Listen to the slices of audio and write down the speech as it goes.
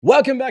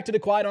Welcome back to the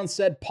Quiet on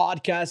Set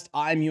podcast.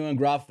 I'm Ewan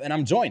Gruff, and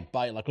I'm joined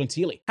by Lachlan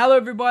Teely. Hello,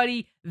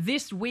 everybody.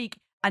 This week,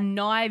 a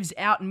Knives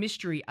Out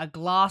mystery, a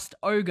glassed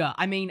ogre.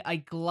 A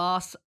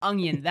glass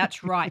onion.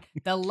 That's right.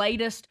 The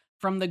latest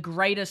from the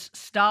greatest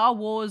Star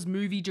Wars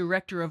movie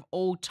director of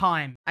all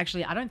time.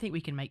 Actually, I don't think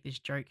we can make this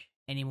joke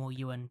anymore,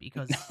 Ewan,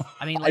 because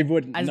I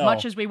wouldn't. As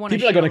much as we want to,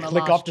 people are going to to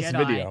click off this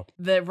Jedi, video.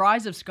 The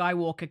Rise of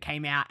Skywalker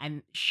came out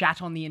and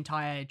shat on the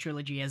entire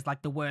trilogy as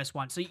like the worst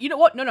one. So you know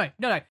what? No.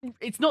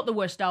 It's not the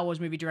worst Star Wars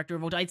movie director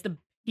of all time.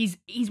 It's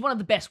he's one of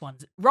the best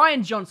ones.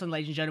 Rian Johnson,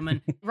 ladies and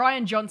gentlemen.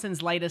 Rian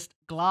Johnson's latest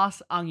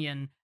Glass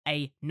Onion,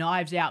 a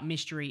Knives Out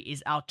mystery,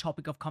 is our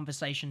topic of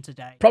conversation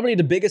today. Probably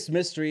the biggest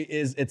mystery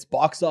is its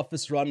box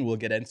office run. We'll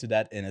get into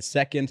that in a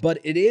second. But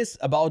it is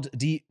about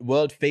the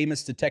world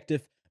famous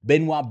detective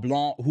Benoit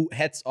Blanc, who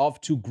heads off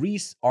to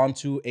Greece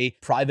onto a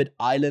private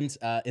island,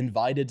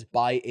 invited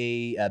by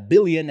a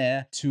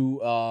billionaire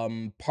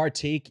to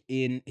partake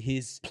in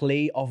his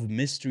play of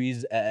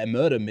mysteries, a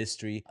murder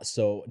mystery.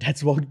 So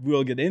that's what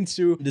we'll get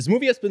into. This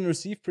movie has been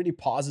received pretty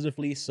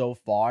positively so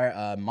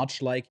far.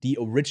 Much like the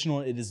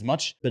original, it is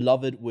much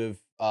beloved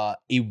with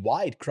a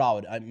wide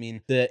crowd. I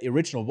mean, the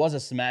original was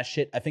a smash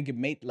hit. I think it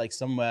made like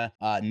somewhere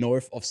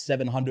north of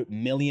 $700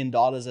 million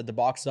at the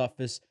box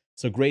office.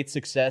 So great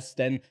success.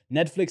 Then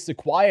Netflix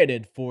acquired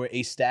it for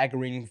a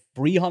staggering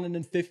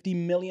 $350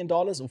 million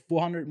or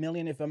 $400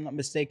 million, if I'm not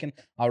mistaken.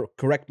 I'll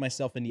correct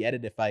myself in the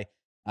edit if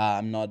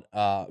I'm not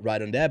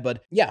right on there.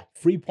 But yeah,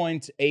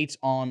 3.8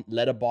 on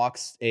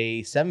Letterboxd,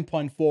 a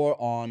 7.4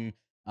 on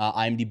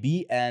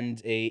IMDb,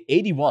 and a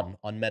 81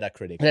 on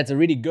Metacritic. That's a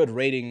really good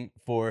rating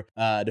for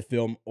the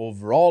film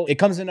overall. It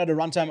comes in at a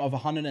runtime of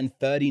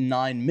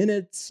 139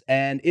 minutes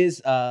and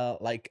is,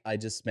 like I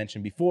just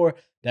mentioned before,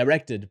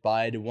 directed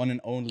by the one and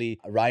only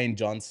Rian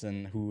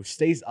Johnson, who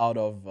stays out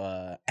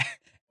of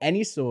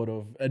any sort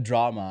of a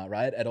drama,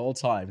 right? At all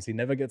times. He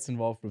never gets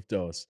involved with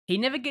those. He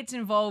never gets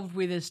involved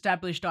with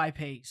established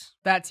IPs.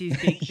 That's his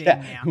big thing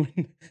now.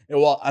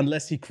 Well,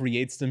 unless he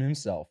creates them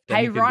himself.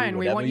 Hey, Ryan,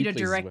 we want you to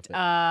direct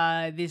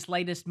this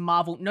latest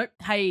Marvel... Nope.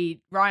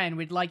 Hey, Ryan,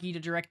 we'd like you to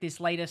direct this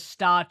latest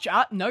Star...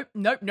 Nope.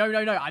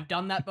 I've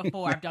done that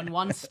before. I've done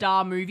one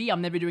Star movie.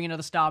 I'm never doing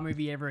another Star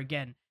movie ever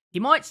again. He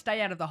might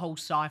stay out of the whole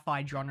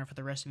sci-fi genre for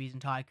the rest of his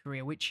entire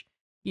career, which,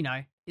 you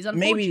know, is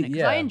unfortunate,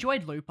 because I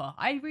enjoyed Looper.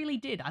 I really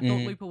did. I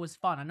thought Looper was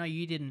fun. I know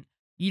you didn't.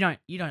 You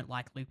don't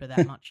like Looper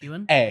that much,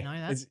 Ewan. Hey, you know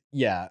that?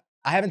 Yeah.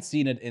 I haven't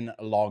seen it in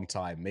a long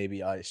time.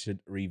 Maybe I should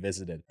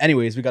revisit it.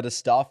 Anyways, we got a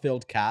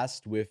star-filled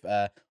cast with,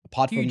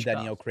 apart from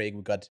Daniel Craig,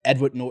 we got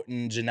Edward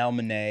Norton, Janelle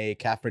Monáe,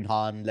 Kathryn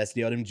Hahn,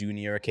 Leslie Odom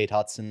Jr., Kate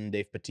Hudson,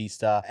 Dave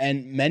Bautista,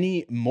 and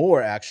many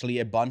more, actually.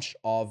 A bunch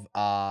of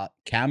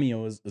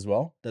cameos as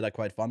well that are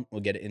quite fun.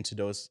 We'll get into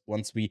those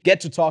once we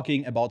get to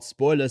talking about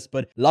spoilers.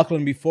 But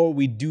Lachlan, before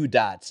we do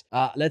that,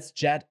 let's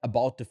chat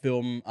about the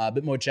film a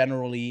bit more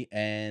generally,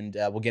 and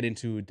we'll get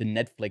into the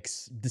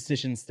Netflix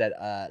decisions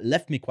that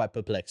left me quite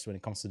perplexed when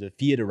it comes to the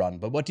theater run.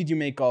 But what did you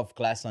make of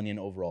Glass Onion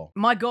overall?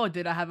 My God,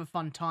 did I have a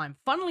fun time.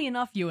 Funnily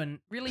enough, Ewan,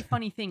 really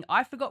funny thing,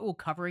 I forgot we were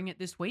covering it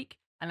this week,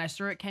 and I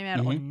saw it came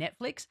out on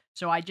Netflix,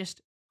 so I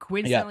just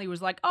coincidentally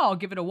was like, oh, I'll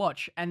give it a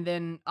watch. And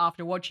then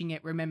after watching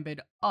it,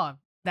 remembered, oh,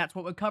 that's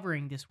what we're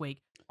covering this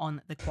week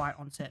on the Quiet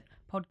on Set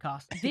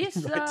podcast. This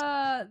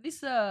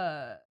this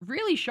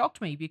really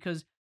shocked me,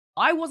 because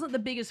I wasn't the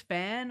biggest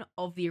fan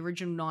of the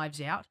original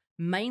Knives Out,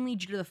 mainly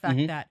due to the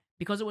fact that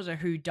because it was a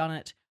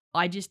whodunit,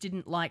 I just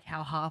didn't like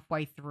how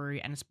halfway through,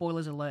 and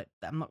spoilers alert,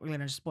 I'm not really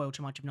going to spoil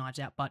too much of Knives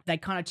Out, but they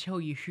kind of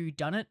tell you who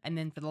done it, and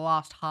then for the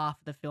last half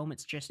of the film,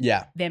 it's just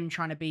them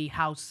trying to be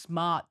how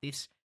smart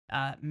this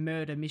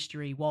murder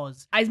mystery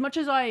was. As much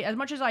as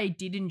I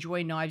did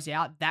enjoy Knives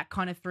Out, that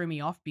kind of threw me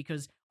off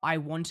because I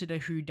wanted a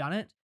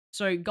whodunit.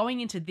 So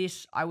going into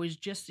this, I was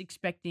just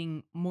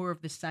expecting more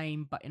of the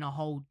same, but in a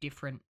whole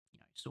different,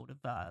 sort of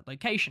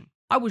location.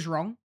 I was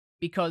wrong,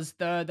 because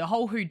the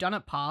whole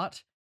whodunit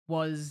part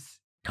was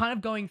kind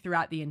of going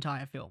throughout the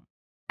entire film.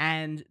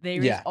 And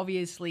there is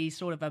obviously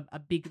sort of a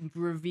big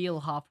reveal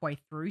halfway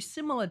through,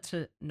 similar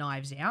to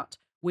Knives Out,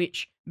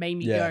 which made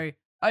me go,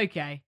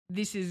 okay,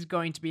 this is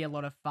going to be a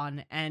lot of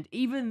fun. And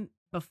even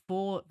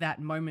before that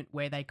moment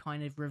where they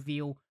kind of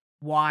reveal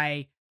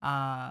why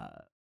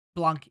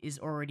Blanc is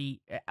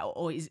already,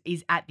 or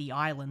is at the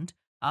island,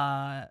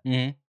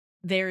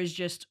 there is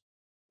just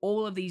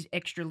all of these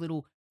extra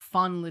little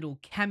fun little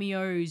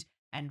cameos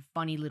and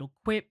funny little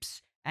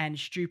quips and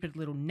stupid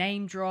little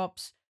name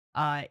drops.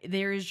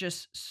 There is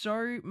just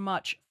so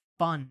much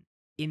fun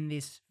in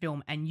this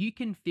film, and you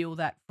can feel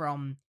that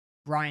from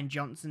Rian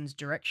Johnson's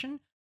direction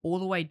all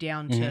the way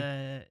down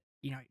to,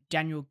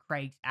 Daniel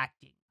Craig's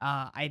acting.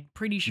 I'm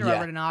pretty sure I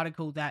read an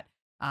article that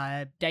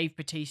Dave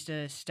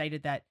Bautista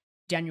stated that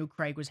Daniel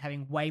Craig was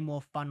having way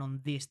more fun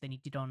on this than he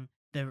did on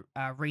the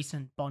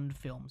recent Bond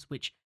films,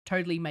 which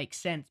totally makes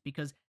sense,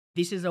 because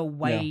this is a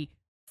way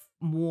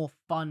more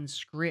fun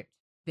script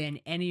than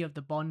any of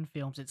the Bond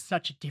films. It's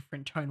such a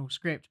different tonal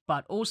script,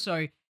 but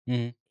also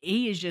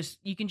he is just,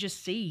 you can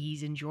just see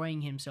he's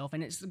enjoying himself,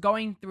 and it's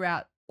going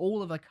throughout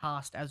all of the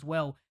cast as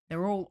well.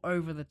 They're all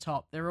over the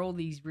top. They're all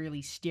these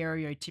really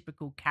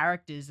stereotypical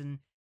characters, and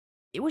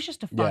it was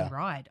just a fun Yeah.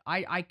 ride.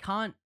 I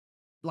can't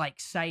like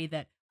say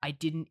that I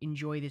didn't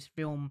enjoy this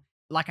film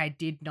like I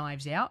did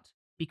Knives Out,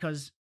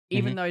 because Hmm.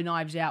 even though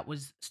Knives Out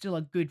was still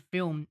a good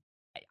film,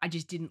 I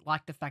just didn't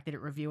like the fact that it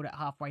revealed it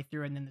halfway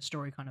through and then the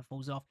story kind of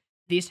falls off.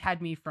 This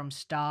had me from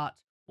start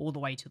all the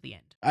way to the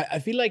end. I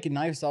feel like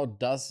Knives Out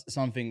does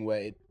something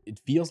where it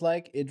feels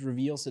like it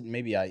reveals it.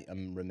 Maybe I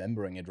am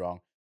remembering it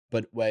wrong,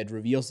 but where it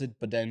reveals it,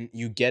 but then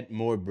you get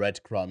more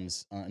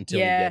breadcrumbs until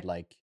you Yeah, get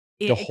like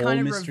the it whole kind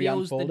of mystery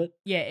reveals the unfolded.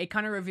 yeah, it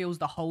kind of reveals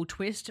the whole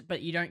twist,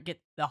 but you don't get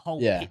the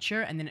whole Yeah.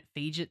 picture, and then it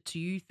feeds it to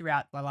you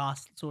throughout the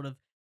last sort of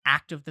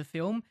act of the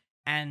film.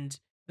 And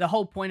the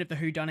whole point of the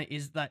who done it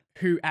is that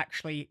who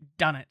actually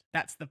done it.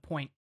 That's the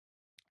point.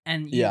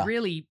 And you Yeah.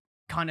 really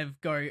kind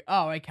of go,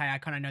 oh, okay, I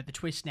kind of know the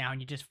twist now,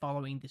 and you're just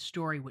following the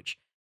story, which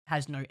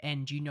has no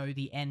end. You know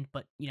the end,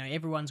 but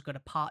everyone's got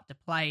a part to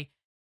play.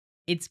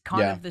 It's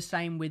kind Yeah. of the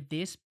same with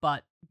this,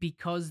 but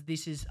because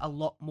this is a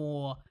lot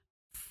more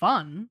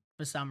fun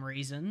for some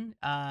reason,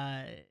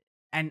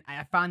 and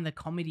I find the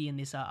comedy in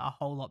this a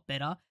whole lot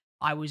better.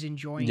 I was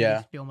enjoying this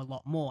Yeah. film a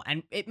lot more,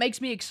 and it makes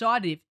me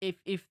excited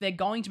if they're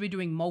going to be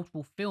doing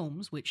multiple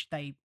films, which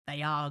they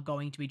are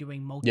going to be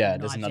doing multiple Yeah.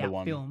 There's Knives another Out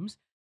one. films.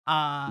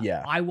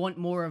 Yeah. I want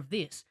more of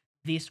this.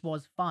 This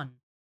was fun.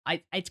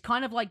 It's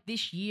kind of like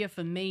this year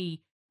for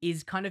me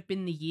is kind of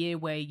been the year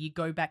where you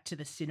go back to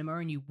the cinema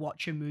and you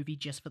watch a movie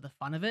just for the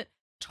fun of it.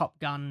 Top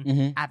Gun,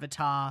 Hmm.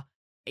 Avatar,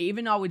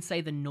 even I would say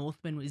The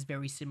Northman was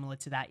very similar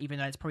to that, even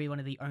though it's probably one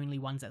of the only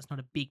ones that's not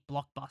a big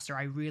blockbuster.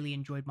 I really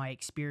enjoyed my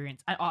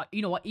experience.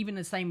 You know what? Even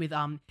the same with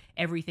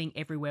Everything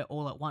Everywhere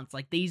All at Once.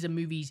 Like these are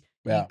movies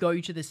you Yeah.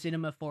 go to the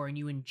cinema for and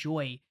you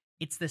enjoy.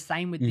 It's the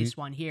same with Hmm. this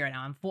one here.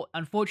 And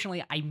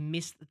unfortunately, I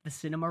missed the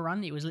cinema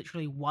run. It was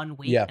literally 1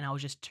 week, Yeah. and I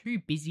was just too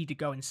busy to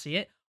go and see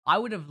it. I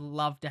would have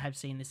loved to have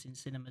seen this in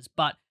cinemas,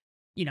 but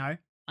you know,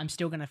 I'm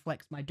still going to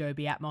flex my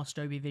Dolby Atmos,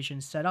 Dolby Vision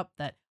setup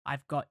that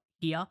I've got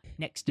here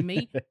next to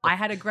me. I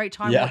had a great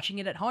time Yeah. watching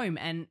it at home,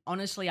 and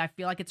honestly, I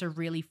feel like it's a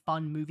really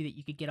fun movie that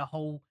you could get a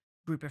whole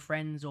group of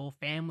friends or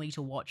family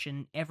to watch,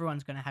 and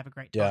everyone's going to have a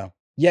great time.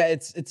 Yeah. Yeah,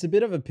 it's a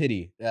bit of a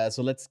pity.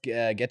 So let's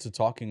get to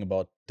talking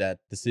about that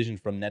decision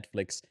from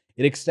Netflix.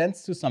 It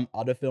extends to some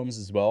other films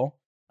as well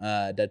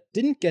that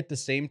didn't get the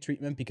same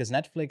treatment because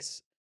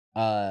Netflix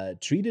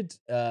treated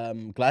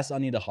Glass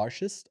Onion the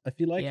harshest, I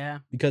feel like, Yeah.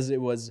 because it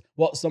was,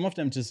 well, some of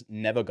them just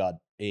never got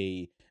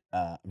a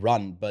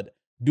run, but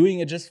doing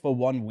it just for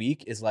 1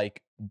 week is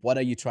like, what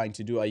are you trying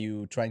to do? Are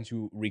you trying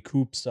to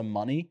recoup some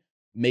money,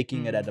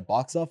 making it at Mm. the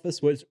box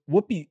office? Which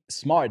would be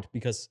smart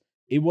because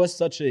it was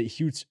such a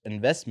huge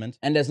investment,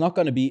 and there's not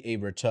going to be a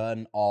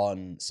return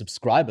on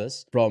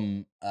subscribers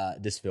from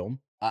this film.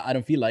 I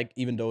don't feel like,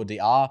 even though they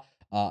are,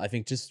 I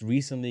think just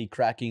recently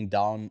cracking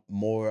down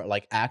more,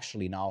 like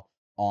actually now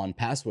on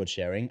password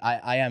sharing.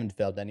 I haven't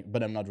felt any,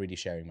 but I'm not really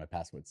sharing my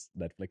passwords.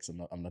 Netflix,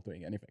 I'm not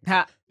doing anything. So,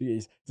 Ha.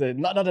 so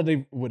not that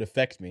it would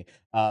affect me,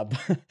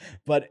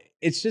 but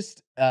it's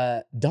just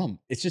dumb.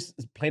 It's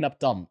just plain up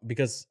dumb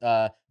because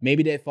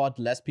maybe they thought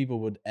less people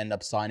would end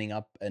up signing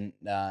up and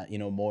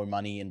more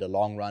money in the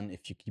long run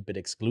if you keep it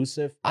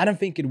exclusive. I don't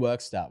think it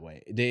works that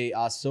way. They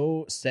are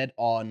so set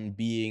on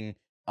being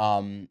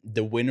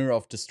the winner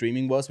of the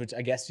streaming wars, which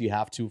I guess you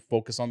have to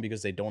focus on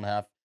because they don't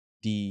have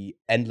the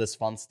endless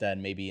funds that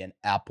maybe an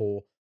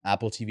Apple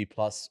TV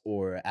Plus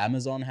or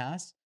Amazon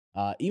has.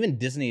 Even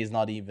Disney is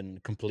not even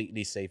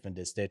completely safe in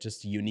this. They're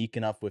just unique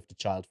enough with the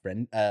child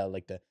friend,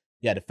 like the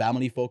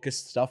family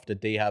focused stuff, that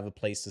they have a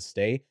place to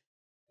stay.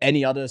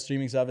 Any other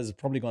streaming service is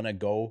probably gonna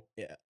go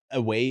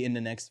away in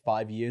the next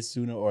 5 years,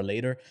 sooner or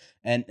later.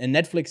 And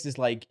Netflix is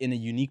like in a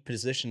unique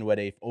position where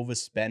they've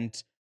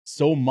overspent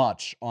so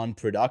much on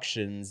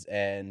productions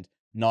and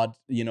not,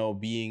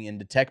 being in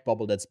the tech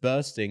bubble that's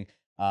bursting,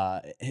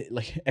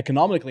 like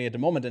economically at the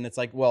moment. And it's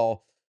like,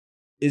 well,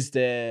 is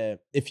there,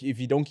 if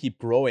you don't keep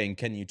growing,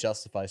 can you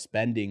justify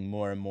spending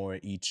more and more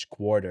each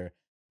quarter?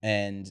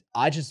 And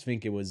I just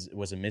think it was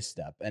a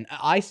misstep. And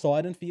I saw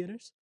it in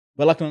theaters.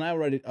 But like, I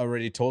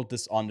already told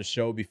this on the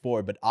show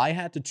before, but I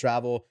had to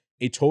travel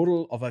a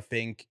total of, I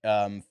think,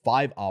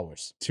 5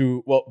 hours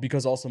to, well,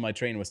 because also my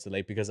train was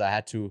delayed because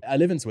I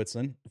live in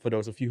Switzerland, for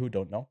those of you who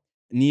don't know,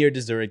 near the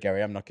Zurich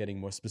area. I'm not getting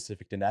more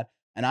specific than that.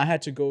 And I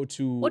had to go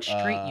to What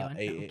street you in?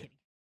 No, I'm kidding.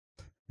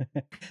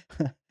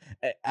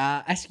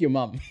 ask your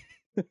mom.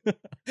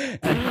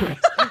 Anyways.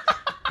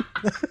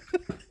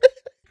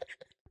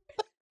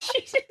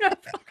 She's in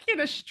fucking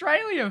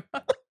Australia.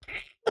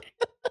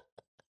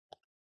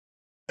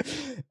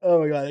 Oh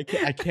my god,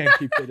 I can't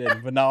keep it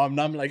in. But now I'm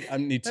like, I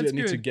need to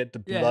good. get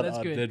the Yeah, blood that's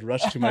out good. that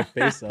rushed to my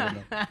face. I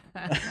don't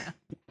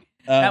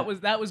know.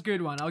 That was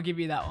good one. I'll give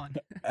you that one.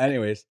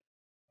 Anyways,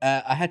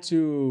 I had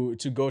to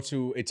go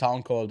to a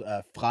town called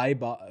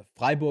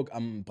Freiburg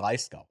am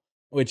Breisgau,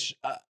 which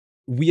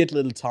weird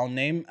little town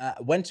name.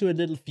 Went to a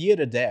little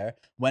theater there.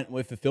 Went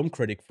with a film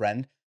critic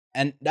friend,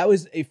 and that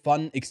was a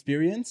fun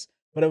experience.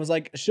 But I was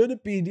like, should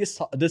it be this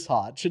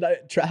hard? Should I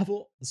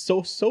travel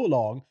so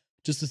long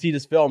just to see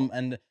this film?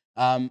 And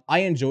I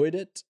enjoyed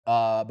it,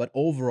 but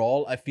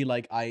overall, I feel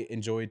like I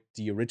enjoyed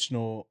the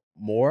original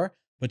more.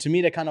 But to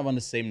me, they're kind of on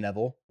the same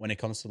level when it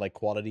comes to like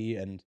quality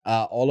and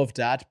all of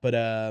that. But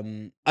I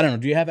don't know.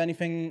 Do you have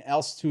anything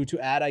else to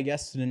add? I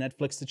guess to the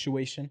Netflix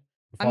situation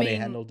with I how they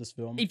mean, handled this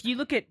film. if you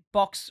look at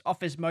Box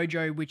Office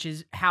Mojo, which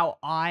is how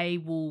I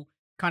will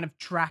kind of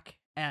track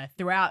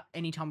throughout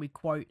anytime we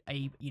quote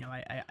a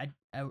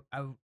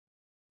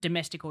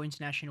domestic or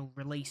international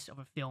release of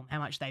a film, how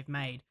much they've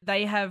made.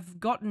 They have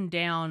gotten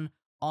down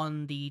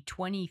on the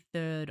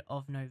 23rd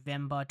of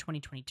November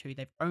 2022.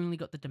 They've only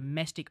got the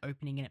domestic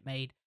opening and it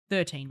made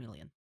 13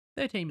 million.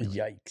 13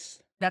 million. Yikes!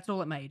 That's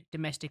all it made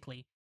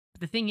domestically.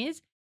 But the thing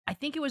is, I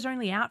think it was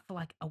only out for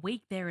like a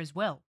week there as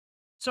well.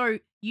 So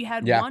you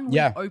had Yeah, 1 week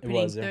yeah, it opening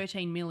was. Yeah,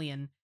 13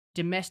 million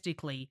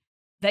domestically.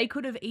 They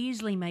could have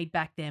easily made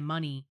back their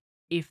money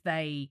if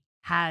they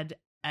had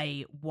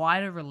a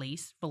wider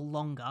release for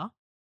longer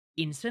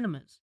in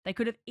cinemas. They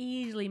could have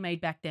easily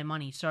made back their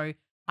money. So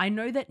I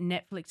know that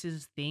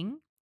Netflix's thing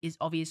is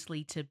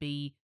obviously to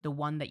be the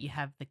one that you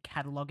have the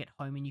catalog at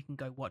home and you can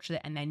go watch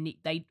it. And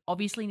they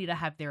obviously need to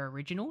have their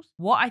originals.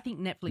 What I think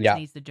Netflix yeah,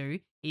 needs to do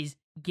is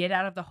get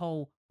out of the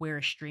whole we're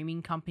a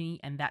streaming company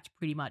and that's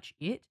pretty much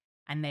it.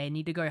 And they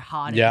need to go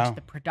harder into yeah,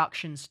 the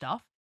production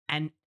stuff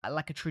and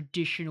like a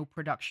traditional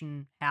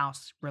production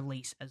house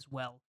release as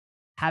well.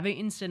 Have it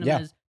in yeah,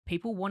 cinemas.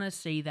 People want to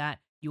see that.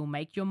 You'll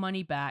make your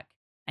money back.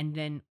 And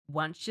then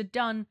once you're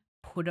done,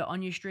 put it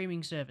on your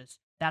streaming service.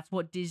 That's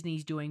what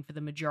Disney's doing for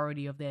the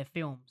majority of their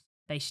films.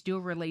 They still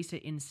release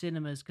it in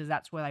cinemas because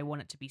that's where they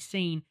want it to be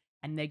seen,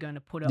 and they're going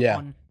to put it yeah.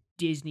 on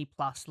Disney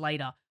Plus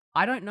later.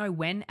 I don't know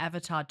when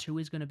Avatar 2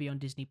 is going to be on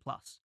Disney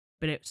Plus,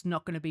 but it's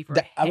not going to be for a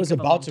I heck was of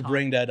a about long to time.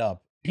 bring that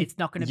up. It's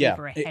not going to be Yeah,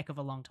 for a heck of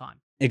a long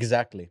time.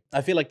 exactly.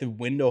 I feel like the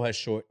window has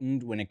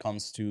shortened when it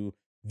comes to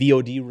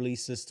VOD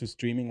releases to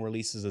streaming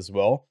releases as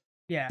well.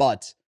 Yeah.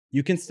 But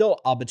you can still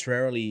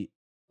arbitrarily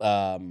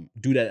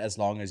do that as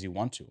long as you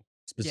want to, Yeah.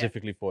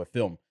 specifically for a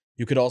film.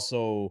 You could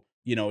also,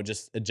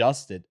 just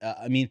adjust it.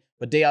 I mean,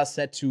 but they are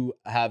set to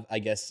have, I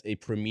guess, a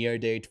premiere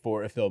date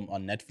for a film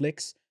on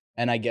Netflix,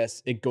 and I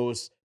guess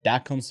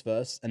that comes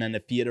first, and then the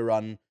theater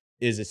run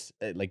is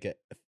like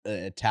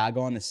a tag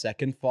on, a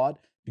second thought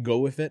to go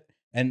with it.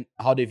 And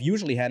how they've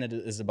usually handled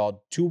it is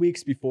about 2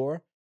 weeks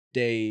before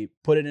they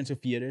put it into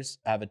theaters,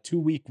 have a 2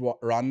 week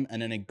run,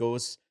 and then it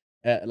goes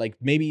like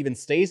maybe even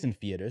stays in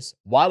theaters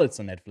while it's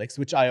on Netflix,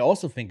 which I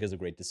also think is a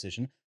great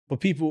decision for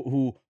people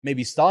who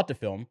maybe start the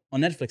film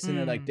on Netflix and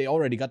they're like, they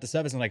already got the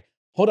service and like,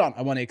 hold on,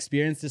 I want to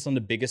experience this on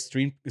the biggest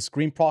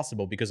screen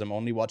possible because I'm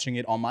only watching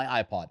it on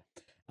my iPod.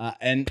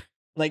 And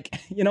like,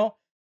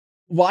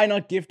 why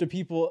not give the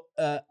people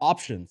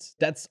options?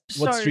 That's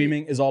what So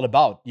streaming is all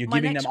about. You're my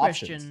giving next them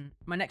options.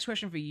 my next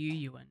question for you,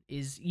 Ewan,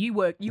 is you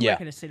work Yeah,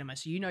 at a cinema,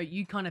 so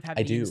you kind of have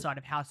I the do. insight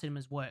of how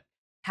cinemas work.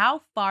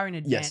 How far in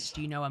advance Yes.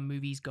 do you know a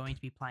movie's going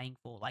to be playing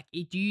for? Like,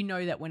 do you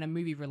know that when a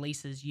movie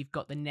releases, you've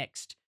got the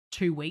next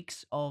 2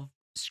 weeks of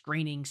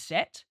screening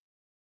set?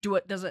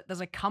 Does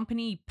a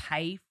company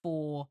pay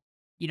for,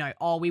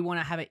 oh, we want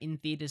to have it in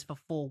theaters for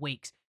 4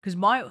 weeks? Because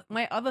my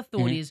other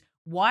thought Mhm. is,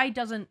 why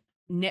doesn't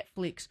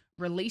Netflix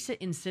release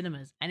it in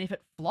cinemas, and if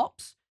it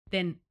flops,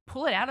 then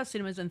pull it out of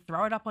cinemas and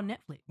throw it up on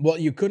Netflix? Well,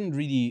 you couldn't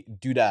really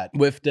do that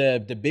with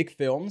the big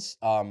films,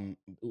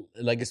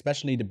 like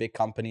especially the big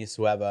companies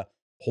who have a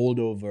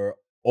holdover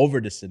over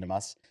the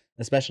cinemas,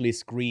 especially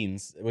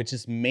screens, which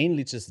is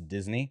mainly just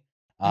Disney.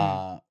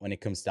 Mm. When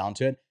it comes down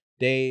to it,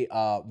 they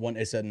want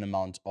a certain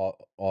amount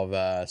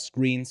of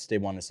screens. They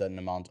want a certain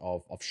amount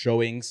of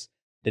showings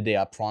that they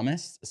are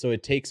promised. So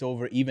it takes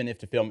over even if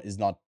the film is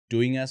not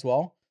doing as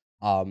well.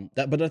 But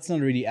that's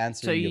not really So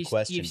answering your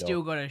question, you've though.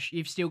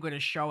 still got to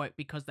show it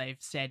because they've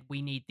said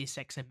we need this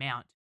X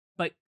amount.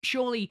 But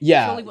surely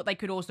Yeah, what they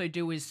could also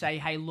do is say,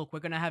 hey, look, we're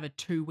going to have a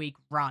 2 week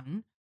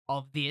run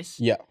of this.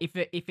 yeah. If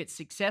it's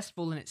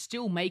successful and it's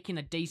still making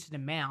a decent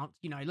amount,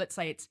 let's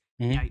say it's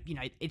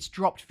Mhm. it's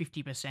dropped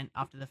 50%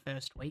 after the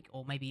first week,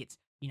 or maybe it's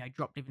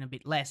dropped even a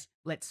bit less.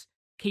 Let's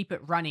keep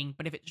it running.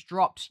 But if it's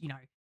dropped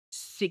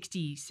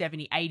 60,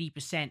 70,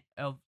 80%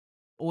 of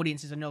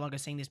audiences are no longer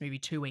seeing this movie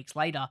 2 weeks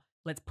later,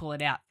 let's pull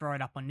it out, throw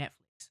it up on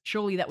Netflix.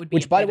 Surely that would be a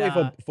Which, by the way,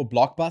 better. for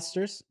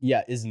blockbusters,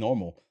 yeah, is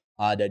normal.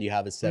 That you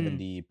have a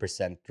Mm,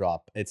 70%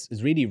 drop. It's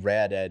really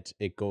rare that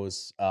it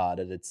goes that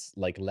it's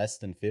like less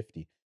than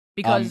 50.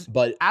 because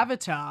But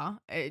Avatar,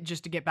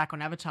 just to get back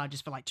on Avatar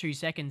just for like 2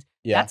 seconds,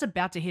 yeah, that's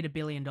about to hit $1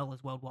 billion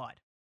worldwide.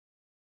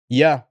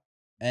 yeah,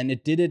 and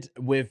it did it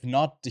with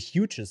not the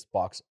hugest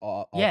box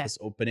Yeah, office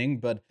opening,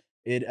 but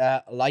it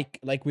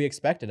like we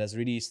expected has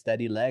really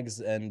steady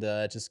legs and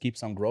just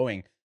keeps on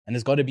growing. And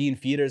it's got to be in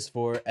theaters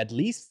for at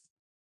least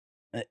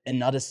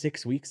another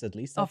 6 weeks, at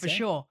least oh, I'd for say.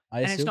 sure. I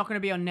And it's assume. not going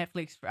to be on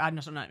Netflix for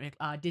no, sorry,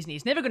 not Disney.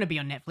 It's never going to be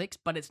on Netflix,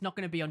 but it's not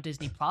going to be on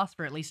Disney Plus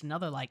for at least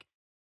another like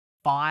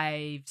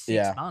 5, 6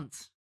 Yeah,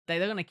 months. They're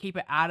going to keep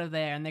it out of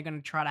there and they're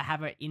going to try to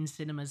have it in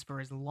cinemas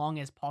for as long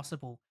as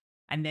possible.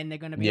 And then they're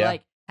going to be yeah,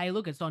 like, hey,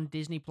 look, it's on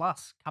Disney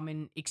Plus. Come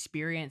and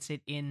experience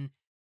it in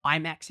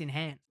IMAX in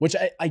hand. Which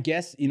I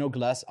guess,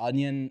 Glass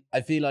Onion,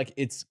 I feel like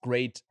it's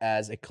great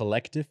as a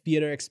collective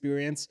theater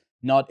experience,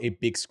 not a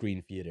big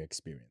screen theater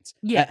experience.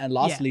 Yeah. And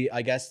lastly,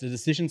 I guess the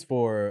decisions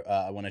for,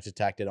 I wanted to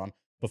tack it on,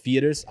 for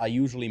theaters are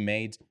usually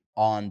made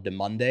on the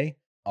Monday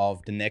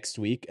of the next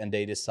week, and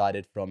they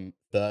decided from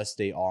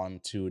Thursday on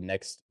to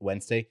next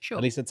Wednesday. Sure.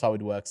 At least that's how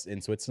it works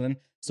in Switzerland.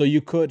 So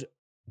you could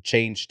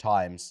change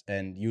times,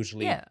 and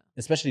usually,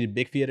 especially the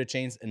big theater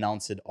chains,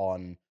 announce it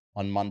on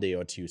Monday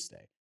or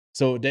Tuesday.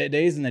 So there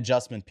is an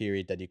adjustment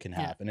period that you can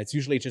have, and it's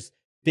usually just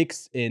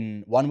fixed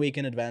in 1 week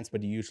in advance,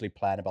 but you usually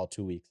plan about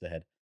 2 weeks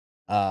ahead.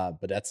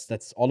 But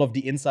that's all of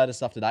the insider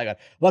stuff that I got.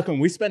 Welcome.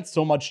 We spent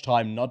so much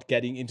time not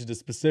getting into the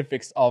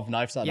specifics of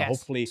Knives Out. Yes,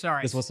 Hopefully,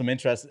 sorry. This was some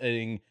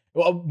interesting.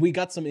 Well, we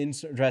got some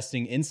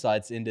interesting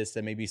insights in this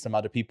that maybe some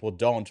other people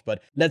don't.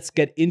 But let's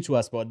get into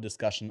our sport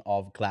discussion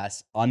of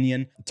Glass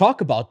Onion.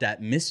 Talk about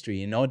that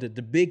mystery.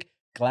 The big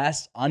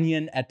glass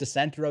onion at the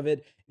center of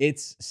it. It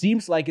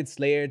seems like it's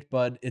layered,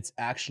 but it's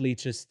actually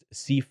just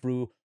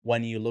see-through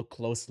when you look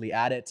closely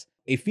at it.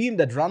 A theme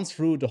that runs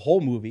through the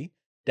whole movie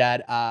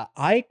that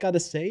I gotta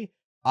say,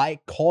 I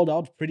called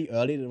out pretty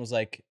early and was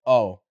like,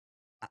 oh,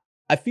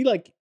 I feel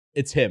like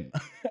it's him.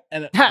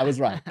 And I was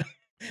right.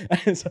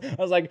 So I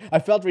was like, I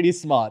felt really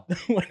smart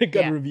when it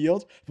got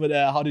revealed. But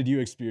how did you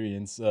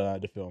experience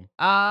the film?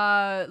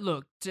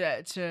 Look,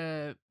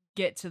 to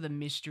get to the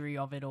mystery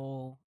of it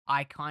all,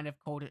 I kind of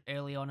called it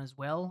early on as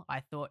well. I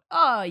thought,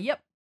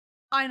 yep,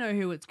 I know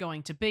who it's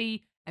going to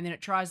be. And then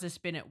it tries to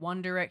spin it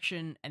one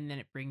direction, and then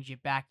it brings you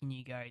back, and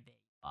you go, there you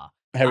are.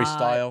 Harry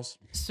Styles.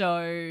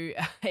 So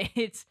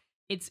it's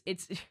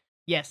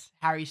yes,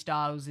 Harry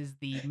Styles is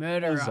the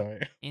murderer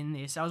in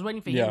this. I was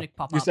waiting for him to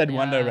pop up. You said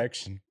One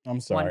Direction. I'm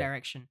sorry. One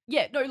Direction.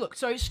 Yeah, no, look,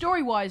 so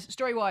story-wise,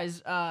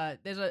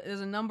 there's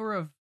a number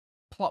of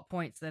plot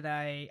points that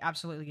I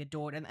absolutely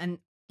adored, and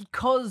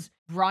because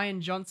Rian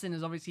Johnson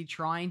is obviously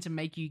trying to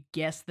make you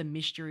guess the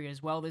mystery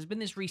as well, there's been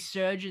this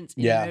resurgence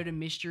in murder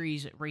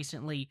mysteries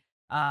recently.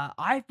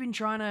 I've been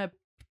trying to,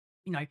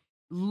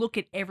 look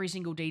at every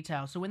single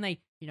detail. So when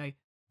they,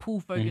 pull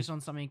focus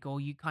on something,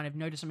 or you kind of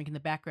notice something in the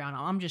background,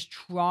 I'm just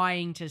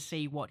trying to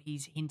see what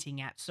he's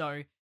hinting at.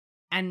 So,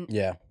 and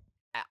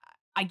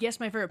I guess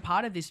my favorite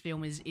part of this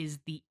film is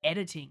the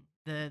editing,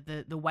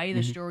 the way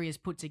the story is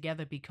put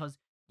together, because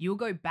you'll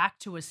go back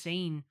to a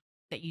scene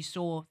that you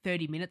saw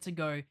 30 minutes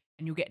ago,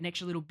 and you'll get an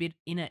extra little bit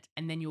in it,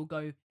 and then you'll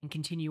go and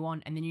continue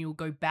on, and then you'll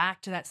go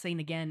back to that scene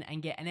again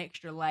and get an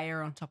extra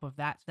layer on top of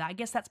that. So I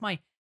guess that's my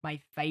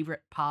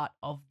favorite part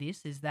of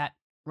this, is that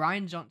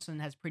Rian Johnson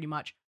has pretty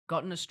much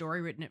gotten a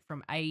story, written it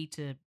from A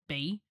to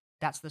B.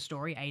 That's the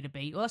story, A to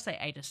B. Or let's say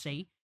A to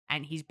C.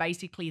 And he's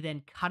basically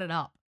then cut it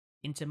up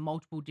into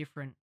multiple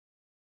different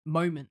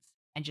moments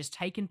and just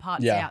taken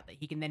parts out that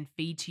he can then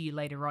feed to you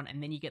later on,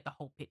 and then you get the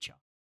whole picture.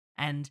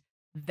 And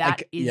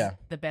that is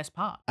the best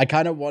part. I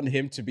kind of want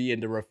him to be in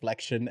the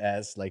reflection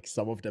as like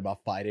some of them are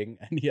fighting,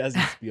 and he has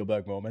a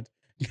Spielberg moment.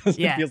 Because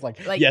it feels like,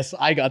 yes,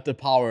 I got the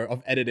power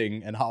of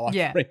editing and how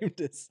I framed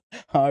this,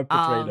 how I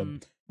portrayed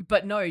him.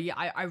 But no,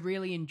 I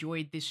really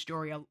enjoyed this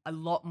story a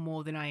lot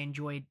more than I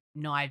enjoyed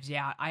Knives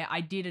Out.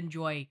 I did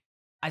enjoy,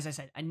 as I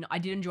said, I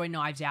did enjoy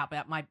Knives Out,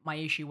 but my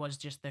issue was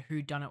just the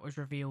whodunit was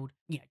revealed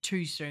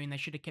too soon. They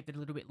should have kept it a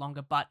little bit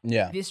longer. But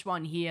this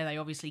one here, they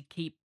obviously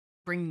keep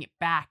bringing it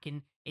back,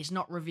 and it's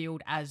not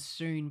revealed as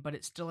soon, but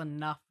it's still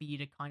enough for you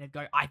to kind of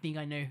go, I think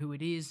I know who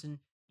it is, and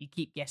you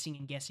keep guessing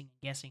and guessing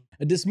and guessing.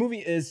 This movie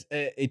is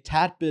a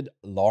tad bit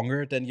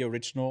longer than the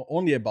original,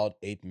 only about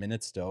 8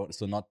 minutes though,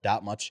 so not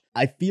that much.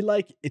 I feel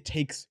like it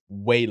takes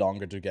way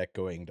longer to get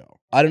going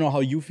though. I don't know how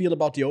you feel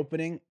about the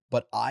opening,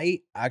 but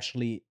I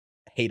actually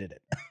hated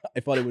it. I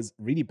thought it was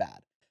really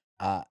bad.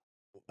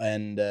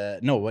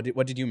 No,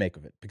 what did you make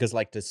of it? Because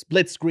like the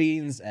split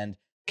screens and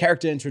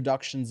character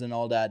introductions and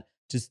all that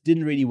just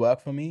didn't really work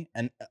for me.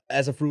 And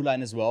as a through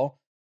line as well,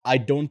 I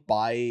don't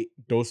buy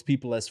those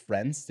people as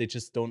friends. They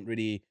just don't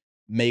really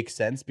make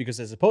sense, because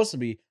they're supposed to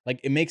be like,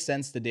 it makes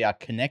sense that they are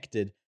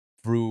connected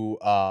through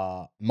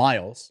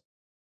Miles,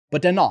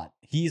 but they're not.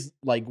 He's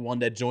like one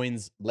that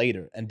joins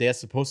later, and they're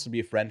supposed to be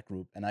a friend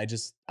group, and I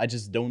just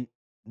don't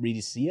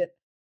really see it.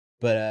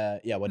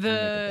 But what do you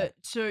make of that?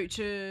 So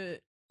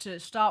to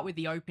start with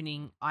the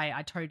opening,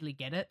 I totally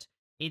get it.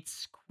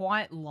 It's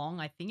quite long.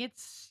 I think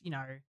it's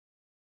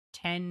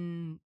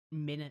 10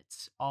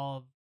 minutes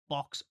of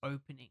box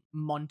opening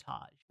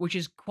montage, which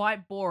is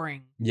quite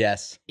boring.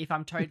 Yes. If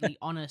I'm totally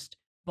honest,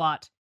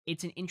 but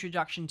it's an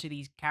introduction to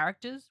these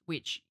characters,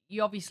 which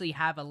you obviously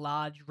have a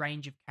large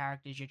range of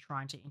characters you're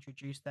trying to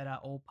introduce that are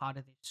all part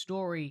of this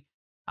story.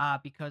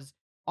 Because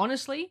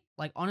honestly,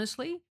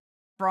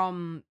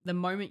 from the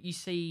moment you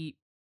see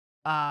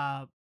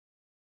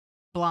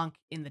Blanc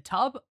in the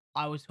tub,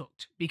 I was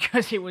hooked,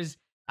 because it was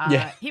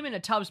him in a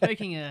tub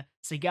smoking a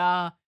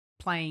cigar,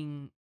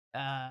 playing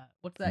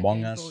what's that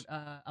Among game Us. called?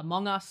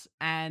 Among Us,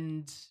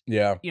 and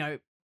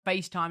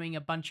FaceTiming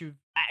a bunch of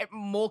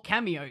more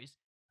cameos,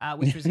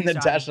 which was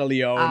Natasha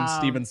Lyonne,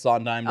 Stephen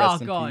Sondheim,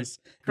 rest in peace.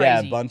 Crazy. Yeah,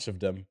 a bunch of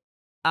them.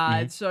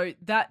 Hmm. So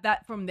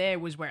that from there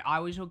was where I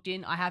was hooked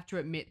in. I have to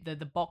admit that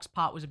the box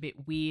part was a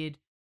bit weird,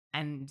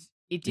 and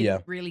it Yeah.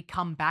 didn't really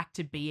come back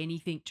to be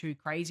anything too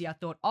crazy. I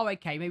thought, oh,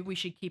 okay, maybe we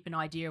should keep an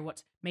idea of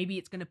what's maybe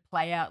it's going to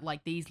play out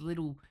like these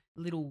little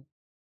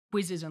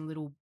quizzes and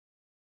little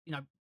you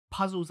know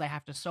puzzles they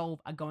have to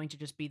solve are going to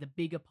just be the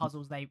bigger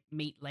puzzles they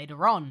meet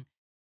later on,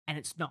 and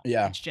it's not.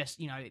 Yeah. It's just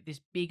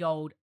this big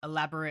old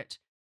elaborate.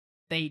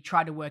 They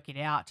try to work it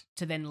out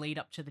to then lead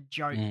up to the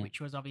joke, Hmm. which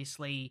was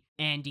obviously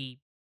Andy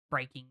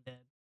breaking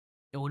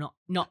or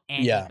not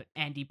Andy, Yeah. but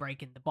Andy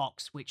breaking the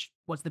box, which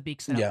was the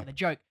big setup Yeah. for the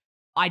joke.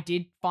 I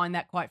did find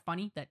that quite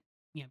funny that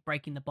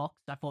breaking the box.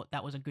 I thought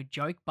that was a good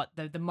joke, but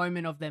the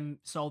moment of them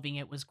solving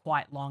it was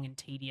quite long and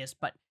tedious.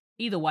 But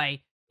either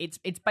way, it's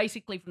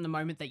basically from the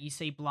moment that you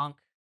see Blanc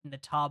in the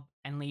tub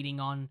and leading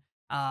on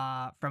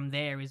from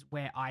there is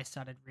where I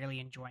started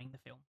really enjoying the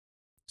film.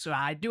 So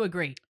I do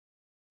agree.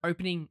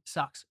 Opening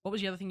sucks. What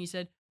was the other thing you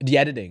said? The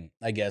editing,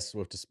 I guess,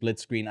 with the split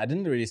screen. I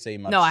didn't really say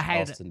No, I much hated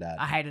else it. than that.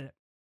 I hated it.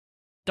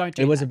 Don't It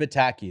do was a that. bit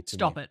tacky to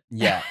Stop me. it.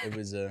 Yeah, it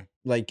was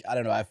like, I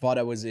don't know. I thought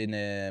I was in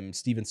a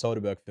Steven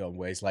Soderbergh film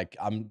where he's like,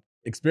 I'm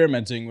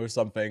experimenting with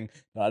something.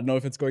 I don't know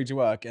if it's going to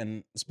work.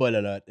 And spoiler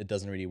alert, it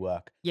doesn't really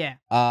work. Yeah.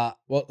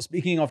 Well,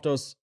 speaking of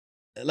those,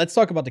 let's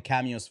talk about the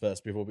cameos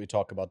first before we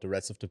talk about the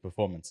rest of the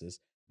performances.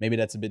 Maybe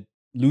that's a bit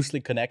loosely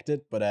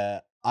connected,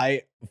 but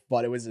I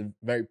thought it was a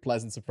very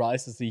pleasant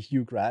surprise to see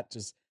Hugh Grant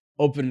just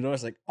open the door.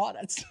 It's like, oh,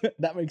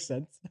 that makes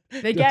sense.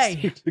 They're Those gay.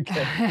 two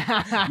together.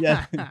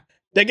 Yeah,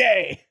 they're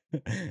gay.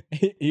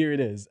 Here it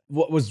is.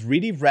 What was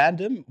really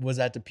random was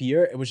at the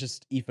pier, it was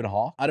just Ethan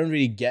Hawke. I don't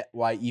really get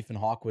why Ethan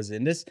Hawke was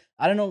in this.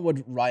 I don't know what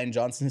Ryan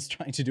Johnson is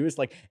trying to do. It's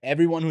like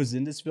everyone who's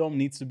in this film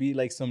needs to be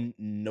like some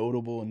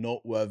notable,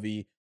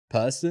 noteworthy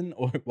person,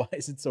 or why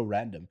is it so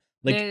random?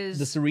 Like the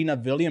There's Serena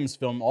Williams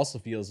film also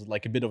feels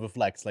like a bit of a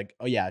flex. Like,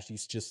 oh yeah,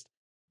 she's just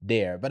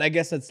there. But I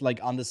guess that's like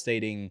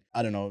understating,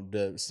 I don't know,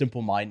 the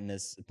simple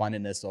mindedness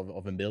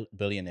of a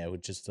billionaire who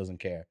just doesn't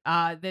care.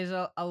 there's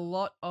a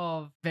lot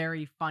of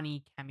very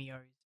funny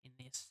cameos in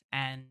this,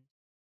 and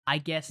I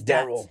guess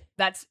Daryl.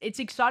 that's it's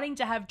exciting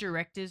to have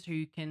directors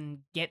who can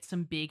get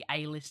some big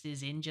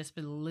A-listers in just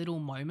for little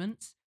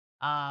moments.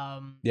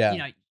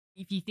 Yeah.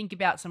 If you think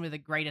about some of the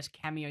greatest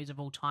cameos of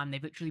all time,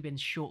 they've literally been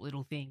short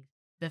little things.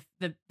 The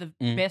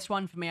Mm. best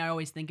one for me I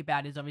always think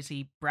about is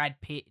obviously Brad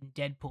Pitt in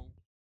Deadpool.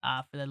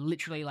 For the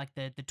literally like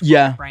the 12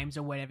 Yeah. frames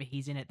or whatever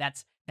he's in it.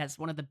 That's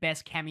one of the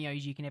best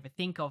cameos you can ever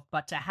think of.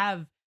 But to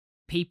have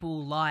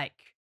people like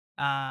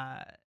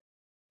uh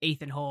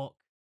Ethan Hawke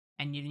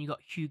and you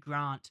got Hugh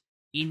Grant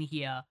in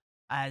here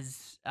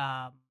as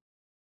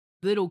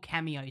little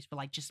cameos for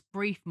like just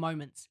brief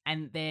moments,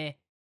 and they're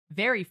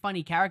very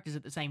funny characters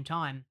at the same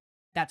time.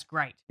 That's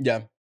great.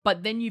 Yeah.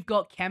 But then you've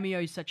got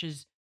cameos such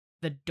as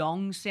the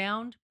dong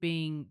sound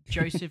being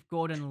Joseph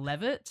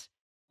Gordon-Levitt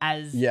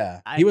as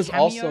Yeah. a He was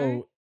cameo.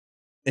 also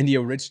in the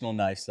original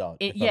Knives Out,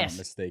 if I'm not Yes.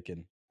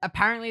 mistaken.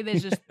 Apparently,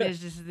 there's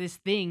just this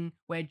thing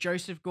where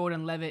Joseph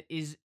Gordon-Levitt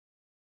is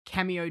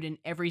cameoed in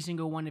every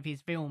single one of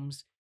his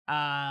films,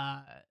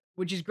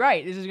 which is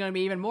great. This is going to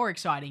be even more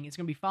exciting. It's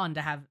going to be fun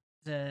to have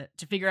to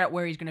figure out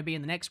where he's going to be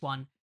in the next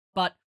one.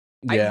 But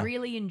I Yeah.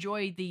 really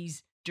enjoy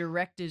these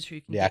directors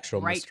who can The get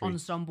actual great mystery.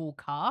 ensemble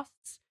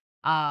casts.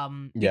 Yeah.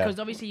 Because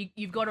obviously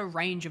you've got a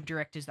range of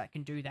directors that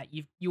can do that.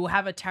 You'll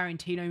have a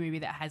Tarantino movie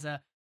that has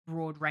a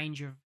broad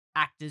range of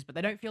actors, but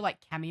they don't feel like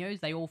cameos.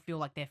 They all feel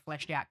like they're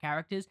fleshed out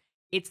characters.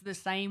 It's the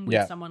same with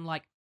Yeah. someone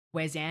like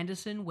Wes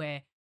Anderson,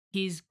 where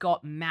he's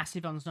got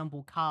massive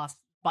ensemble casts,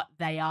 but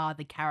they are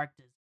the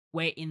characters.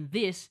 Where in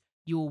this,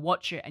 you'll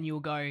watch it and you'll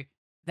go,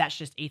 that's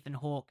just Ethan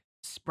Hawke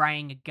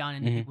spraying a gun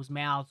into Mhm. people's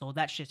mouths, or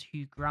that's just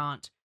Hugh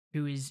Grant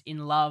who is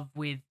in love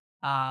with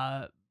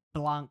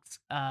Blanc's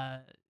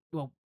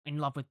in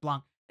love with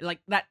Blanc.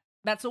 Like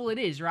that's all it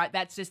is, right?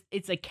 That's just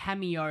it's a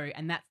cameo,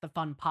 and that's the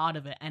fun part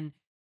of it. And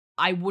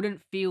I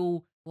don't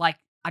feel like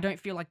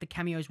the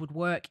cameos would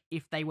work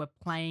if they were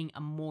playing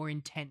a more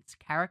intense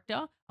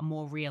character, a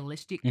more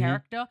realistic Mhm.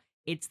 character.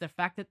 It's the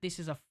fact that this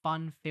is a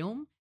fun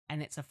film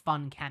and it's a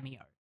fun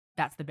cameo.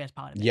 That's the best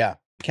part of it. Yeah.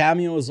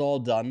 Cameos all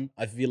done.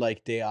 I feel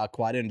like they are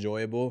quite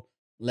enjoyable.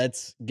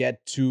 Let's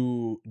get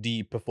to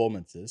the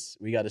performances.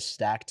 We got a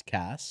stacked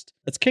cast.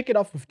 Let's kick it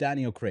off with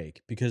Daniel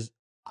Craig, because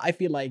I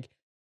feel like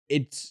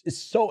it's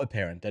so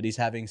apparent that he's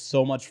having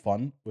so much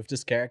fun with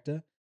this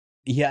character.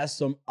 He has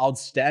some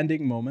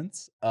outstanding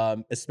moments,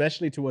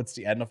 especially towards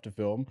the end of the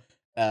film.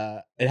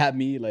 It had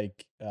me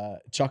like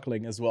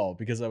chuckling as well,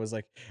 because I was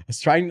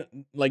trying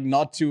like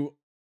not to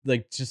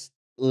like just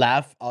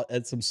laugh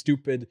at some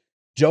stupid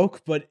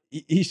joke, but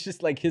he's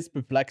just like his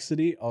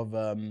perplexity of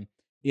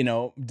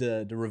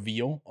the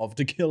reveal of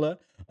the killer,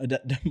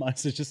 that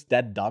Miles is just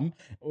that dumb,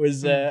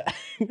 was it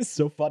was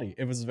so funny.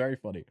 It was very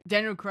funny.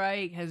 Daniel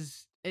Craig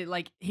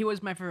he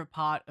was my favorite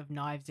part of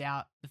Knives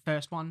Out, the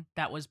first one.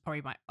 That was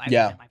probably my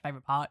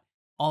favorite part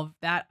of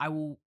that. I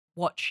will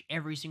watch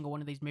every single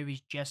one of these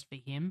movies just for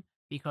him,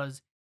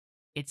 because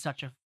it's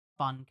such a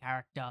fun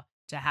character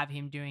to have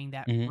him doing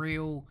that Mhm.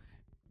 real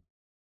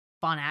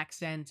fun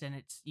accent, and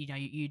it's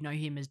you know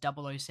him as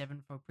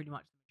 007 for pretty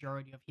much the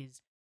majority of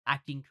his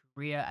acting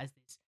career as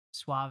this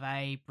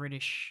suave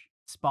British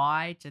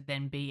spy to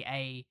then be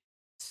a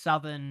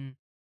southern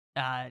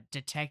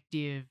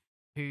detective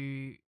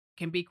who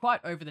can be quite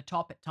over the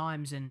top at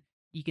times, and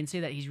you can see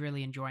that he's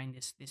really enjoying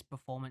this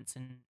performance.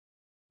 And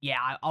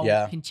yeah, I'll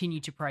Yeah. continue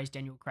to praise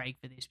Daniel Craig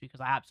for this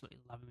because I absolutely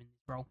love him in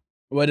this role.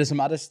 Were there some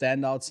other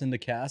standouts in the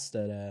cast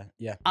that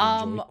you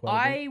enjoyed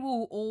quite a bit? I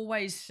will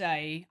always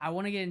say I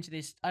want to get into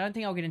this. I don't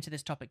think I'll get into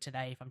this topic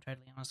today, if I'm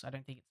totally honest. I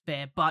don't think it's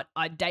fair. But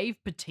Dave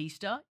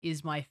Bautista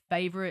is my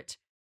favorite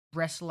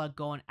wrestler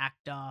gone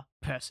actor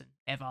person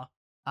ever.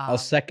 I'll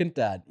second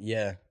that.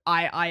 Yeah.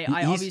 I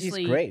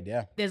obviously he's great.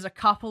 Yeah. There's a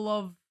couple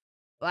of,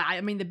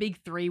 I mean, the big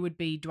three would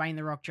be Dwayne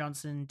The Rock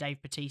Johnson,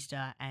 Dave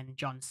Bautista, and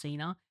John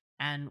Cena.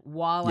 And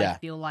while I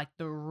feel like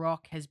The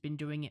Rock has been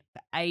doing it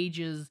for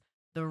ages,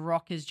 The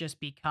Rock has just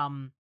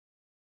become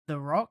The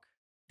Rock,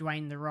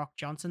 Dwayne The Rock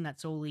Johnson.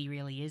 That's all he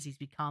really is. He's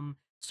become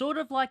sort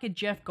of like a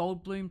Jeff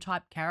Goldblum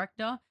type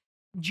character.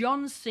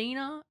 John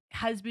Cena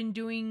has been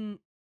doing,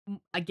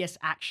 I guess,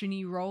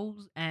 action-y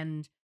roles,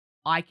 and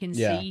I can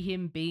see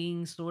him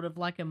being sort of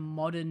like a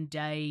modern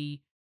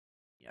day,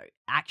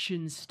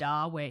 action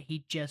star where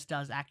he just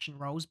does action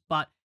roles.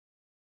 But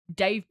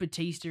Dave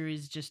Bautista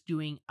is just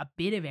doing a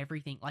bit of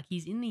everything. Like,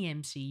 he's in the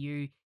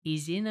MCU,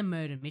 he's in a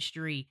murder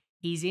mystery,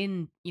 he's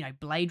in,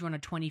 Blade Runner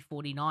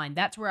 2049.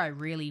 That's where I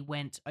really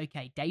went,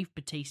 okay, Dave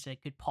Bautista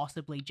could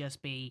possibly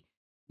just be,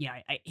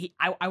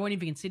 I won't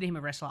even consider him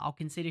a wrestler. I'll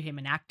consider him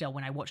an actor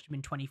when I watched him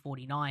in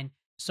 2049.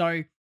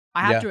 So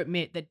I have to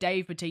admit that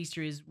Dave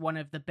Bautista is one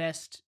of the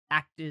best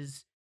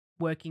actors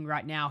working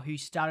right now who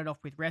started off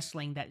with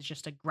wrestling. That's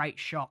just a great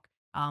shock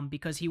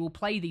because he will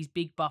play these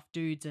big buff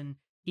dudes and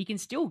he can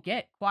still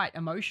get quite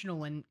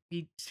emotional and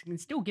he can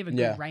still give a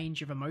good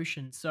range of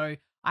emotions. So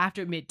I have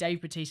to admit,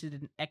 Dave Bautista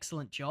did an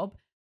excellent job.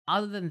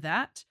 Other than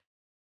that,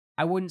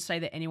 I wouldn't say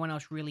that anyone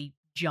else really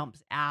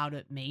jumps out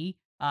at me.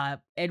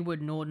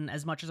 Edward Norton,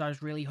 as much as I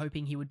was really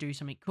hoping he would do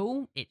something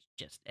cool, it's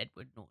just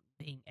Edward Norton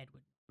being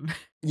Edward Norton.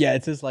 Yeah,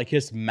 it's just like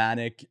his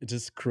manic,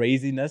 just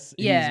craziness.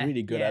 He's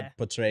really good at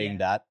portraying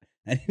that.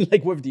 And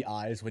like with the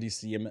eyes, when you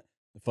see him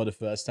for the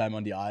first time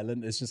on the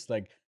island, it's just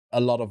like a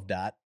lot of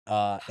that.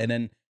 And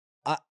then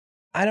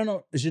I don't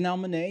know, Janelle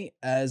Monáe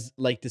as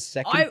like the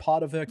second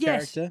part of her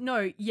character.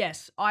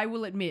 I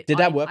will admit. Did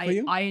that work for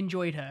you? I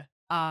enjoyed her.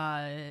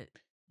 Janelle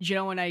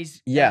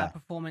Monáe's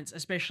performance,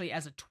 especially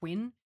as a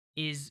twin,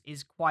 is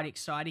quite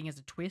exciting as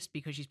a twist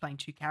because she's playing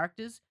two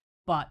characters.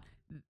 But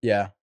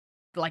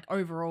like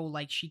overall,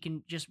 like she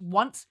can just,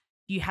 once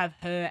you have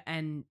her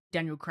and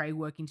Daniel Craig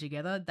working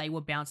together, they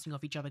were bouncing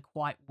off each other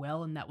quite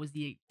well, and that was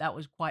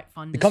quite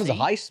fun. It becomes a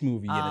heist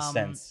movie in a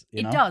sense.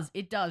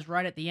 It does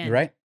right at the end,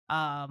 right?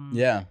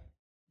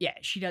 Yeah,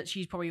 she does.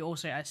 She's probably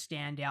also a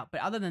standout.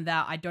 But other than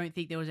that, I don't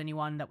think there was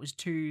anyone that was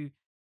too.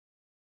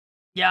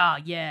 Yeah,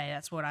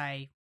 that's what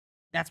I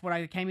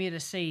came here to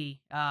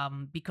see.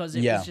 Because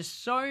it was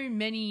just so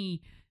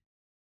many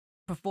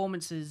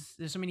performances.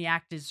 There's so many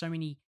actors, so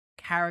many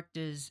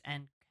characters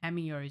and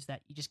cameos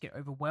that you just get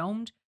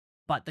overwhelmed.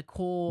 But the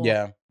core,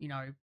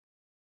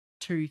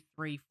 2,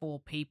 3, 4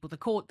 people.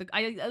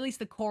 At least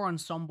the core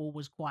ensemble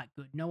was quite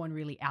good. No one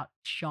really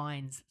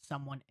outshines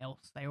someone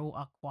else. They all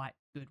are quite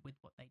good with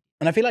what they do.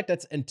 And I feel like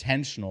that's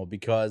intentional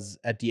because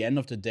at the end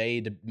of the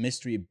day, the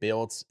mystery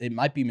builds. It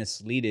might be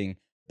misleading,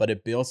 but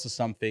it builds to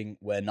something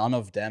where none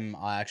of them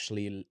are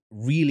actually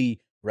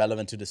really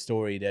relevant to the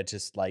story. They're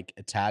just like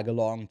a tag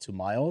along to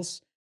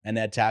Miles, and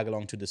they're tag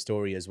along to the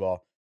story as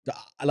well.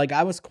 Like,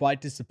 I was quite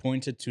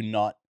disappointed to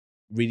not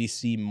really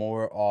see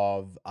more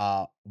of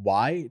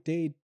why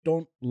they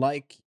don't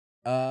like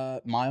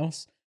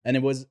Miles. And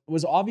it was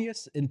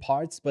obvious in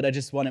parts, but I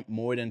just wanted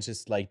more than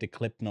just like the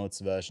Clip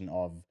Notes version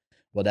of,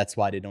 well, that's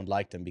why they don't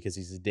like him, because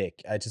he's a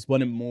dick. I just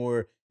wanted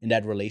more in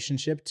that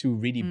relationship to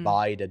really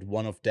buy that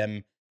one of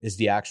them is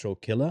the actual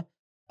killer.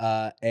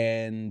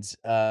 And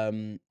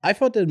I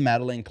thought that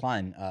Madeline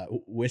Klein,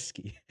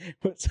 Whiskey,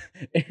 was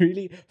a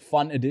really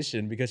fun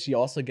addition because she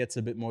also gets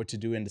a bit more to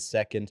do in the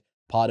second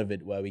part of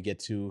it, where we get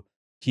to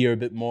hear a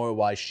bit more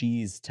why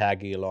she's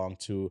tagging along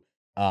to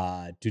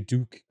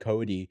Duke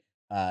Cody,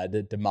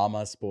 the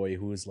mama's boy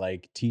who's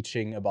like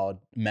teaching about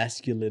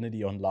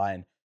masculinity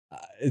online.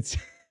 It's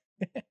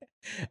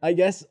I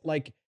guess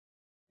like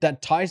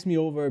that ties me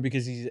over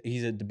because he's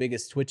the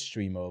biggest Twitch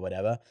streamer or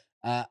whatever.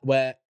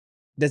 Where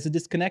there's a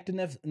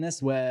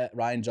disconnectedness where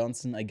Rian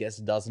Johnson, I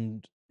guess,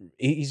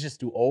 he's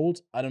just too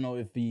old. I don't know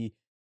if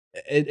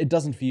it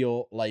doesn't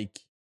feel like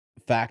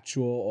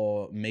factual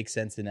or make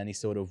sense in any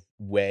sort of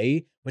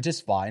way, which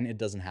is fine. It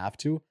doesn't have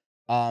to.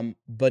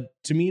 But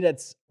to me,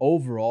 that's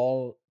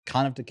overall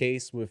kind of the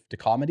case with the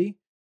comedy.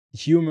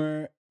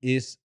 Humor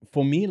is,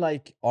 for me,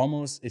 like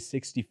almost a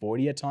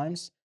 60-40 at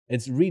times.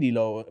 It's really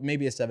low,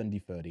 maybe a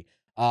 70-30.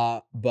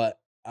 But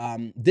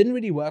didn't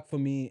really work for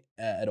me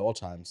at all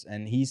times.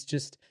 And he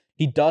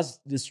does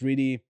this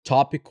really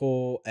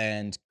topical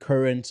and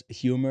current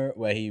humor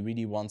where he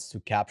really wants to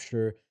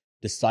capture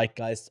the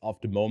zeitgeist of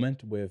the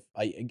moment with,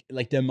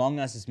 like, the Among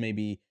Us is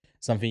maybe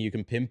something you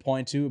can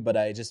pinpoint to, but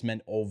I just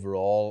meant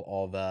overall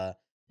of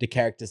the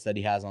characters that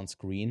he has on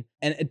screen.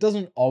 And it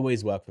doesn't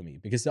always work for me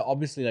because they're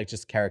obviously like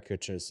just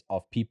caricatures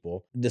of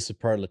people. The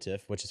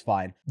superlative, which is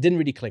fine, didn't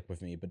really click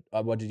with me.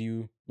 But what did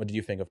you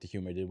think of the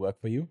humor? Did it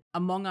work for you?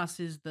 Among Us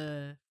is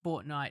the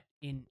Fortnite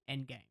in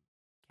Endgame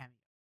cameo.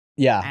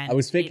 Yeah, And I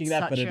was thinking it's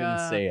that, but I such didn't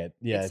a- say it.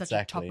 Yeah, it's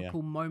exactly. such a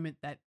topical moment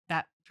that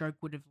joke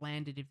would have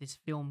landed if this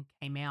film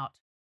came out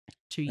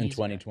 2 In years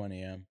ago. 2020,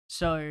 yeah.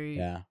 So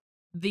Yeah.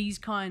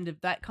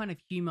 that kind of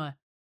humor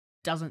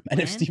doesn't And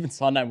land. if Stephen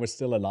Sondheim was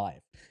still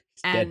alive,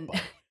 he's dead. And-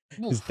 But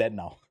he's dead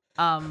now.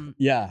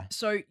 Yeah.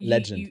 So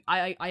Legend.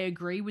 I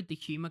agree with the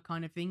humor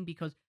kind of thing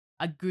because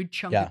a good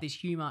chunk Yeah. of this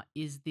humor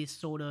is this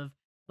sort of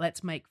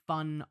let's make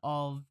fun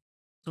of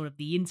sort of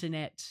the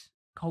internet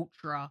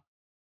culture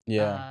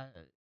Yeah.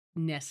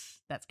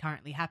 ness that's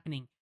currently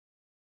happening.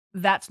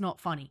 That's not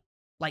funny.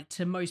 Like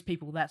to most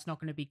people, that's not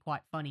going to be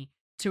quite funny.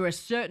 To a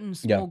certain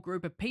small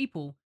group of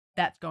people,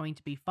 that's going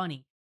to be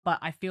funny. But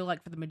I feel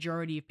like for the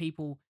majority of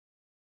people,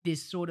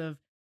 this sort of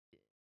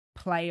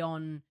play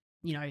on,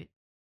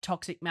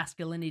 toxic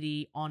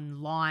masculinity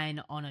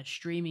online on a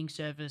streaming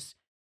service,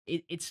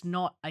 it's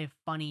not a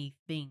funny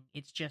thing.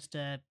 It's just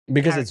a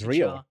Because it's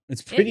real. caricature.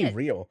 It's pretty Yeah.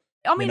 real.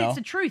 I mean, you it's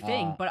know? a true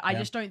thing, but I yeah.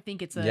 just don't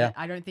think it's a. Yeah.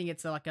 I don't think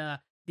it's like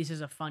a. This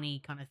is a funny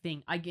kind of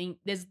thing.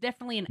 There's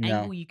definitely an No.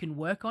 angle you can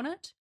work on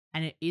it,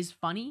 and it is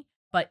funny.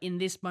 But in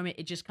this moment,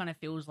 it just kind of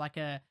feels like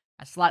a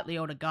slightly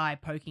older guy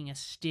poking a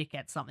stick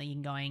at something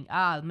and going,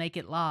 make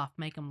it laugh,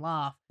 make them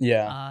laugh.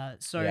 Yeah.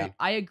 So Yeah.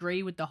 I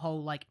agree with the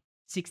whole like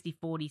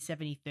 60-40,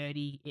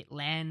 70-30, it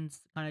lands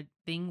kind of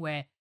thing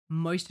where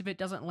most of it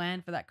doesn't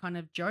land for that kind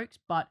of jokes.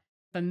 But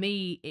for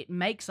me, it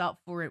makes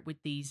up for it with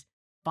these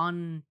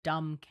fun,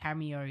 dumb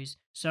cameos.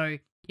 So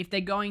if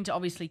they're going to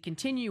obviously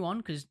continue on,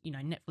 because,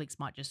 Netflix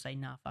might just say,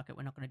 nah, fuck it,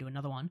 we're not going to do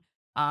another one.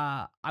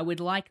 I would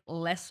like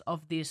less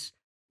of this,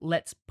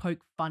 let's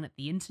poke fun at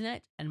the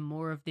internet, and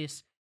more of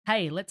this,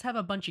 hey, let's have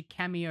a bunch of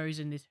cameos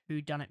in this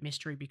whodunit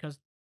mystery, because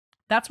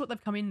that's what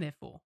they've come in there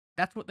for.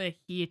 That's what they're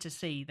here to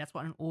see. That's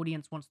what an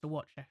audience wants to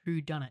watch, a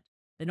whodunit.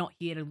 They're not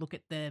here to look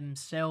at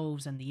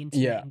themselves and the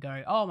internet and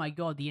go, oh my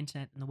god, the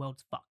internet and the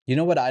world's fucked. You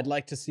know what I'd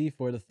like to see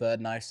for the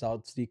third Knives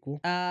Out sequel?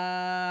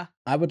 Uh,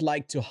 I would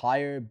like to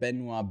hire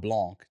Benoit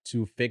Blanc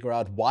to figure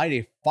out why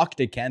the fuck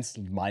they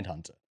canceled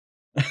Mindhunter.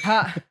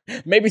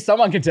 Maybe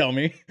someone can tell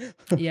me.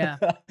 Yeah.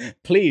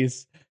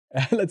 Please.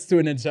 Let's do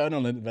an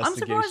internal investigation. I'm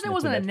surprised there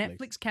wasn't into a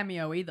Netflix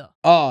cameo either.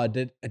 Oh,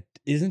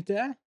 isn't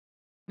there?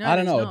 No, I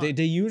don't there's know. not.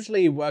 They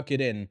usually work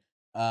it in.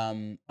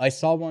 I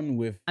saw one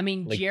with. I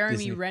mean, like, Jeremy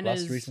Disney Plus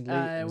Renner's recently.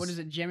 It what was- is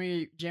it?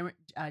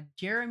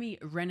 Jeremy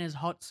Renner's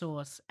hot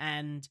sauce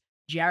and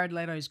Jared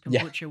Leto's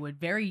Yeah. kombucha were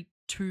very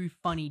two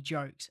funny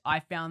jokes. I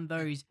found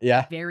those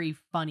Yeah. very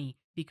funny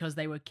because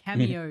they were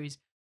cameos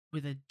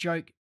with a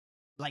joke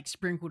like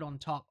sprinkled on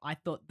top. I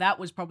thought that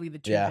was probably the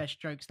two Yeah. best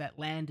jokes that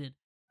landed.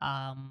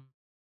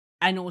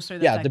 And also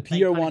the Yeah, fact the that they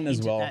Pier kind of one as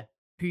hinted well. that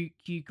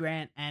Hugh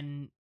Grant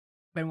and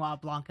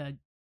Benoit Blanc are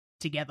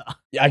together.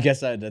 Yeah, I guess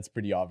that's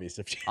pretty obvious.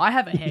 If you I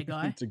have a hair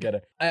guy.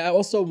 together. I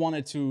also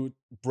wanted to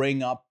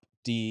bring up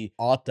the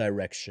art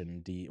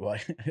direction,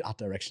 art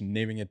direction,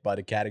 naming it by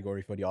the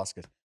category for the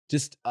Oscars.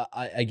 Just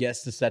I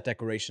guess the set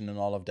decoration and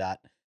all of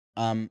that.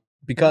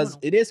 Because Phenomenal.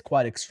 it is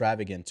quite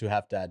extravagant to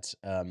have that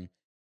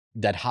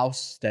that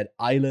house, that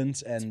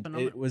island, and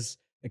phenomenal. it was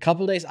a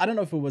couple days. I don't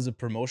know if it was a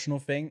promotional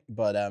thing,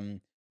 but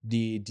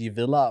the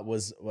villa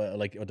was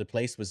or the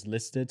place was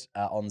listed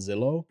on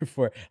Zillow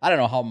for I don't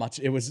know how much.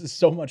 It was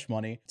so much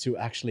money to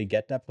actually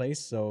get that place.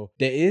 So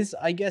there is,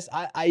 I guess,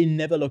 I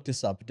never looked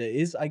this up. There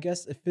is, I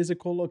guess, a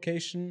physical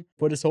location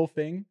for this whole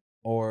thing,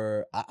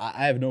 or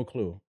I have no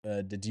clue.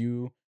 Did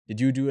you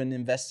do an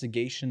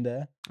investigation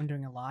there? I'm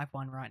doing a live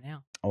one right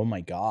now. Oh my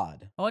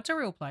god! Oh, it's a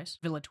real place.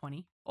 Villa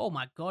 20. Oh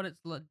my god,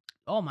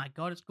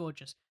 it's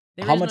gorgeous.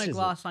 There How is much no is it?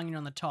 glass onion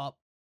on the top.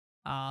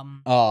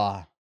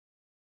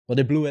 Well,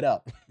 they blew it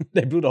up.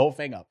 They blew the whole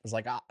thing up. It's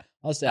like,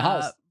 how's the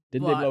house?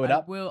 Didn't they but blow it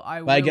up? But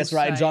But I guess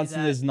Ryan say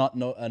Johnson that is not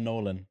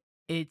Nolan.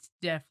 It's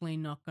definitely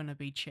not going to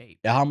be cheap.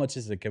 Yeah, how much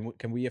is it?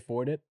 Can we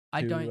afford it?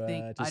 I to, don't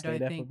think to stay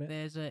there for a bit?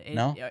 there's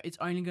No? it's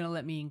only going to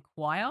let me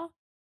inquire,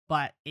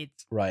 but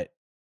it's Right.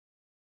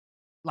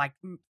 like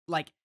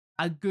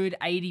a good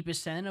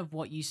 80% of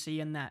what you see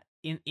in that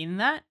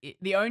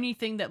the only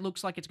thing that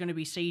looks like it's going to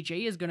be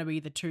CG is going to be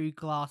the two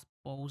glass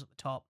balls at the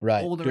top.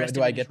 Right. All the do rest do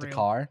of I it is get the real.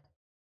 car?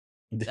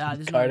 The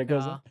There's car no that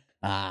goes car.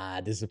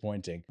 up?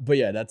 Disappointing. But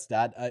yeah, that's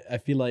that. I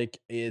feel like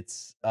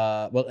it's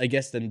well, I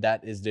guess then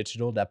that is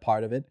digital, that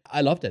part of it.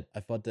 I loved it. I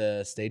thought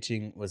the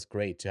staging was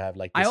great to have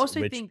like this I also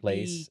rich think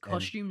place. the and-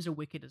 costumes are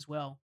wicked as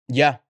well.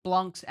 Yeah.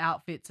 Blanc's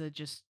outfits are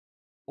just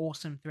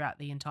awesome throughout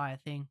the entire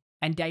thing.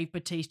 And Dave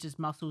Bautista's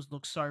muscles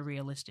look so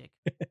realistic.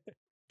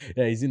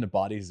 Yeah, he's in a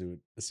bodysuit.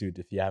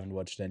 If you haven't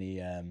watched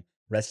any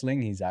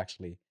wrestling, he's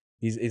actually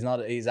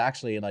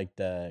like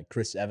the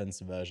Chris Evans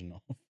version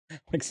of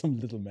like some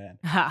little man.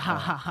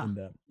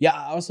 Yeah,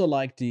 I also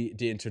like the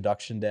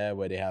introduction there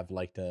where they have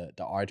like the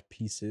art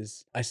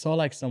pieces. I saw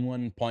like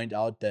someone point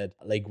out that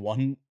like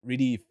one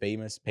really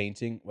famous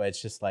painting where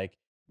it's just like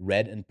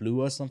red and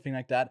blue or something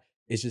like that.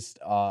 It's just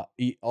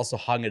he also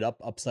hung it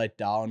up upside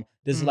down.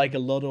 There's like a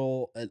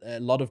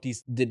lot of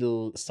these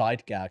little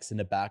side gags in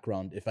the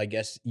background. If I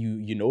guess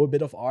you know a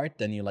bit of art,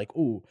 then you're like,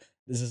 oh,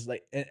 this is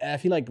like. I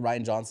feel like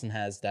Rian Johnson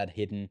has that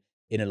hidden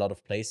in a lot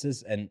of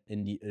places, and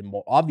in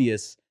more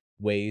obvious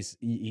ways,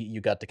 you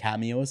got the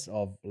cameos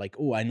of like,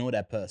 oh, I know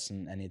that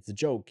person, and it's a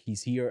joke.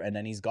 He's here, and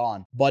then he's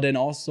gone. But then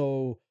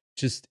also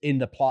just in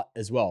the plot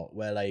as well,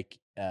 where like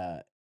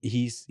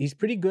he's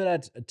pretty good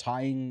at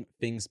tying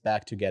things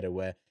back together,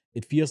 where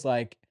it feels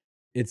like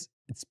it's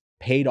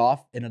paid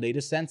off in a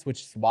later sense,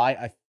 which is why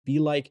I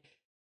feel like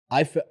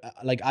I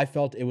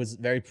felt it was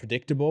very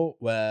predictable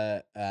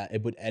where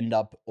it would end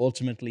up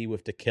ultimately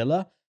with the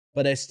killer,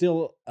 but I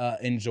still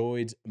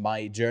enjoyed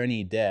my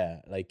journey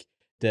there. Like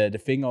the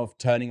thing of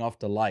turning off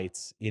the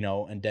lights,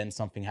 and then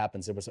something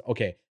happens. It was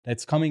okay.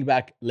 That's coming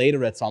back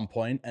later at some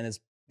point, and it's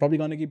probably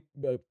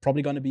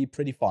gonna be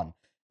pretty fun,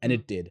 and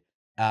it did.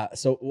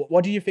 So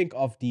what do you think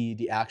of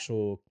the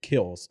actual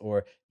kills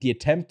or the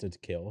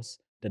attempted kills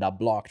that are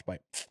blocked by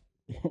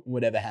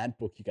whatever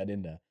handbook you got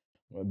in there,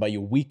 by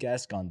your weak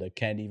ass gun that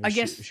can't even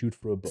shoot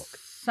through a book?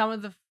 Some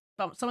of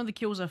the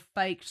kills are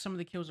fake, some of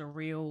the kills are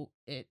real.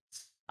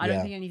 I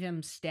don't think any of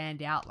them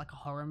stand out like a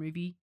horror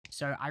movie,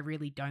 so I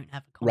really don't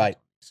have a comment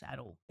on this at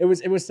all. It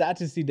was sad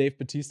to see Dave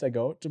Bautista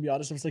go. To be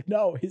honest, I was like,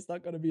 no, he's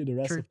not going to be in the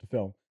rest of the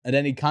film. And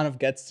then he kind of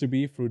gets to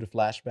be through the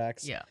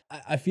flashbacks. Yeah,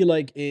 I feel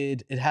like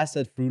it has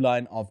that through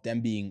line of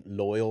them being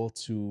loyal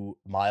to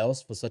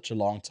Miles for such a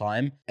long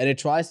time, and it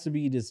tries to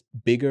be this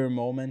bigger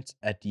moment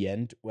at the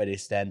end where they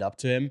stand up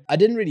to him. I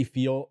didn't really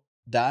feel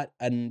that,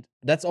 and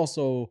that's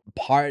also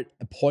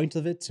a point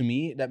of it to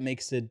me that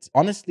makes it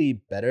honestly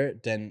better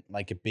than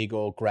like a big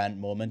old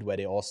grand moment where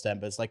they all stand,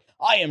 but it's like,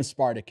 I am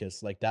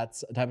Spartacus, like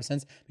that's type of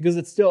sense, because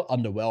it's still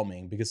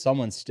underwhelming because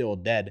someone's still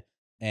dead,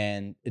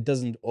 and it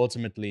doesn't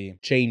ultimately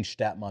change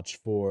that much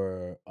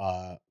for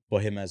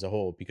him as a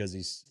whole, because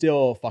he's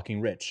still fucking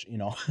rich,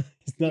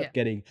 he's not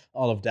getting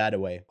all of that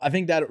away. I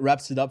think that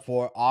wraps it up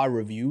for our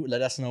review.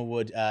 Let us know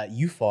what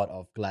you thought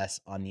of Glass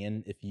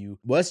Onion, if you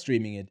were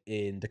streaming it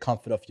in the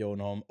comfort of your own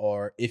home,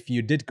 or if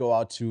you did go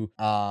out to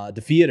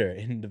the theater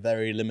in the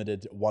very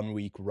limited 1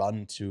 week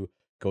run to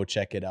go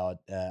check it out.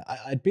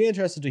 I'd be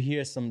interested to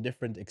hear some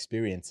different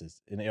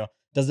experiences.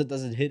 Does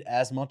it hit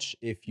as much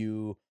if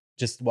you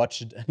just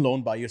watch it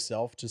alone by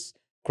yourself, just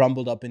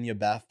crumbled up in your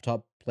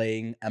bathtub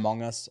playing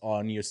Among Us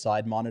on your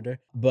side monitor?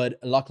 But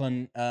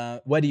Lachlan,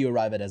 where do you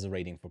arrive at as a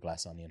rating for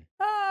Glass Onion?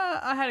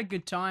 I had a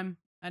good time,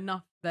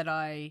 enough that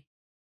I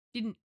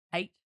didn't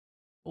hate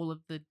all of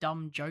the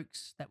dumb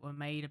jokes that were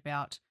made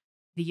about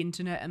the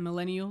internet and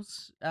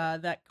millennials.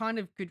 That kind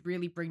of could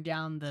really bring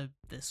down the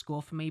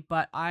score for me,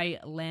 but I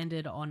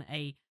landed on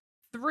a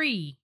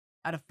 3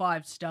 out of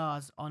 5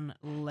 stars on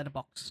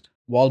Letterboxd.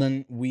 Well,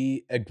 then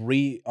we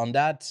agree on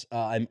that.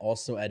 I'm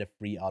also at a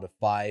 3 out of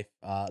 5.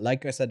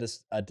 Like I said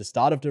at the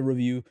start of the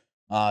review,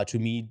 to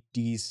me,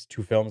 these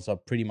two films are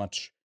pretty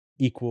much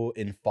equal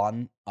in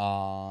fun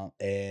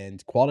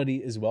and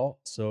quality as well.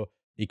 So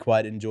a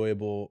quite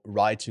enjoyable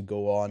ride to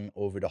go on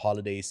over the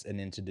holidays and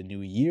into the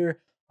new year.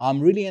 I'm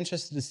really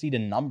interested to see the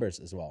numbers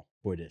as well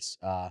for this.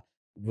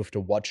 With the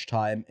watch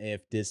time,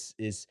 if this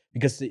is,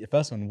 because the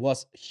first one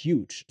was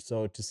huge.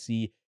 So to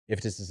see if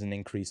this is an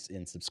increase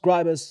in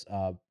subscribers,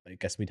 I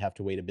guess we'd have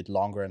to wait a bit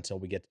longer until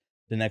we get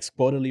the next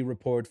quarterly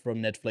report from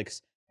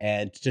Netflix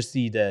and just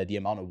see the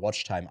amount of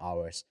watch time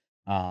hours.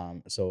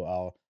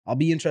 So I'll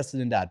be interested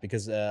in that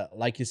because,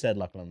 like you said,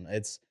 Lachlan,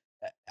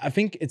 I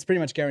think it's pretty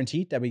much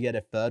guaranteed that we get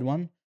a third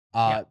one.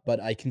 But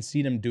I can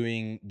see them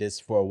doing this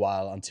for a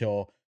while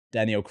until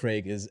Daniel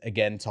Craig is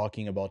again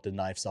talking about the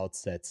Knives Out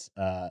sets,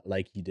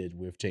 like he did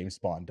with James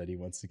Bond, that he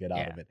wants to get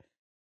out of it.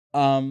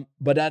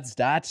 But that's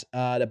that.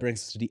 That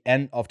brings us to the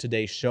end of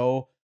today's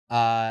show.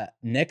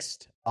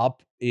 Next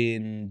up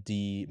in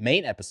the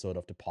main episode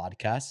of the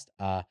podcast,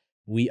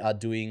 we are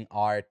doing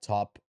our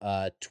top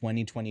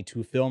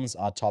 2022 films,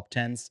 our top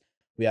 10s.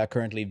 We are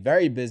currently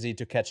very busy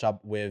to catch up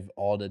with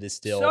all that is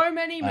still so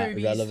many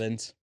movies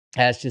relevant.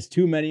 Has just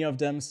too many of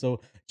them,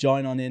 so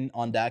join in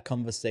on that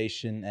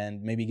conversation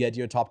and maybe get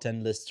your top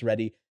 10 lists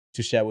ready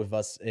to share with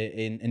us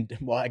in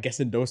well, I guess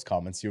in those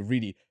comments. You're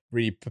really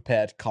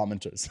prepared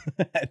commenters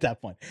at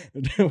that point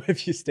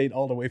if you stayed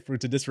all the way through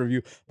to this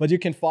review. But you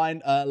can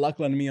find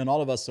Lachlan and me on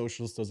all of our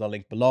socials. Those are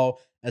linked below,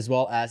 as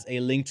well as a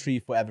link tree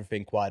for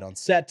everything Quiet on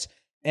Set.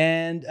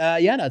 And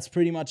that's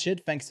pretty much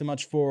it. Thanks so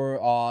much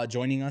for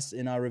joining us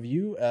in our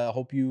review.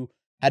 Hope you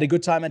had a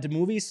good time at the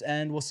movies,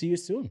 and we'll see you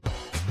soon.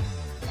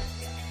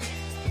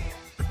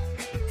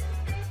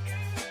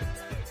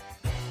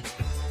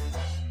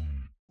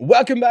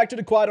 Welcome back to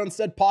the Quiet on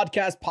Set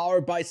podcast,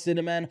 powered by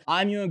Cineman.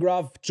 I'm Ewan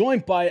Graf,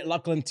 joined by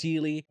Lachlan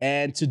Teely,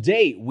 and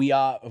today we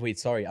are... Wait,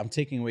 sorry, I'm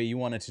taking away. You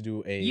wanted to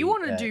do a... You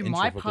want to do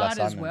my part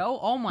as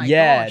well? Oh my gosh.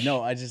 Yeah,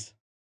 no, I just...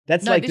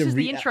 That's no, like this is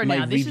the intro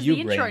now. This is the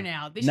intro brain.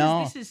 now. This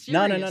is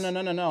serious.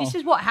 No. This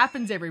is what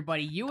happens,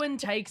 everybody. Ewan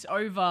takes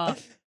over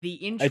the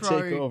intro.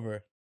 I take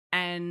over.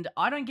 And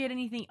I don't get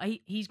anything.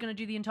 He's going to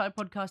do the entire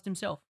podcast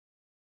himself.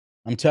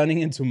 I'm turning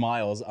into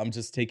Miles. I'm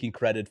just taking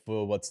credit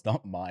for what's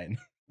not mine.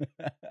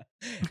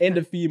 In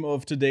the theme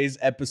of today's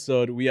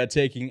episode, we are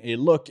taking a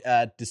look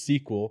at the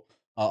sequel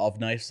of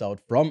Knives Out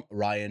from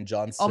Rian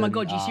Johnson. Oh my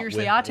god, you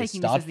seriously with are a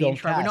taking this as the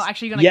intro. cast. We're not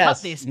actually going to Yes,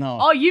 cut this. no.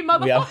 Oh, you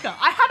motherfucker.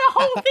 I had a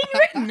whole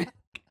thing written.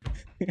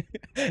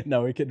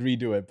 No, we could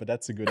redo it, but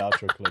that's a good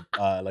outro clip,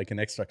 like an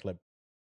extra clip.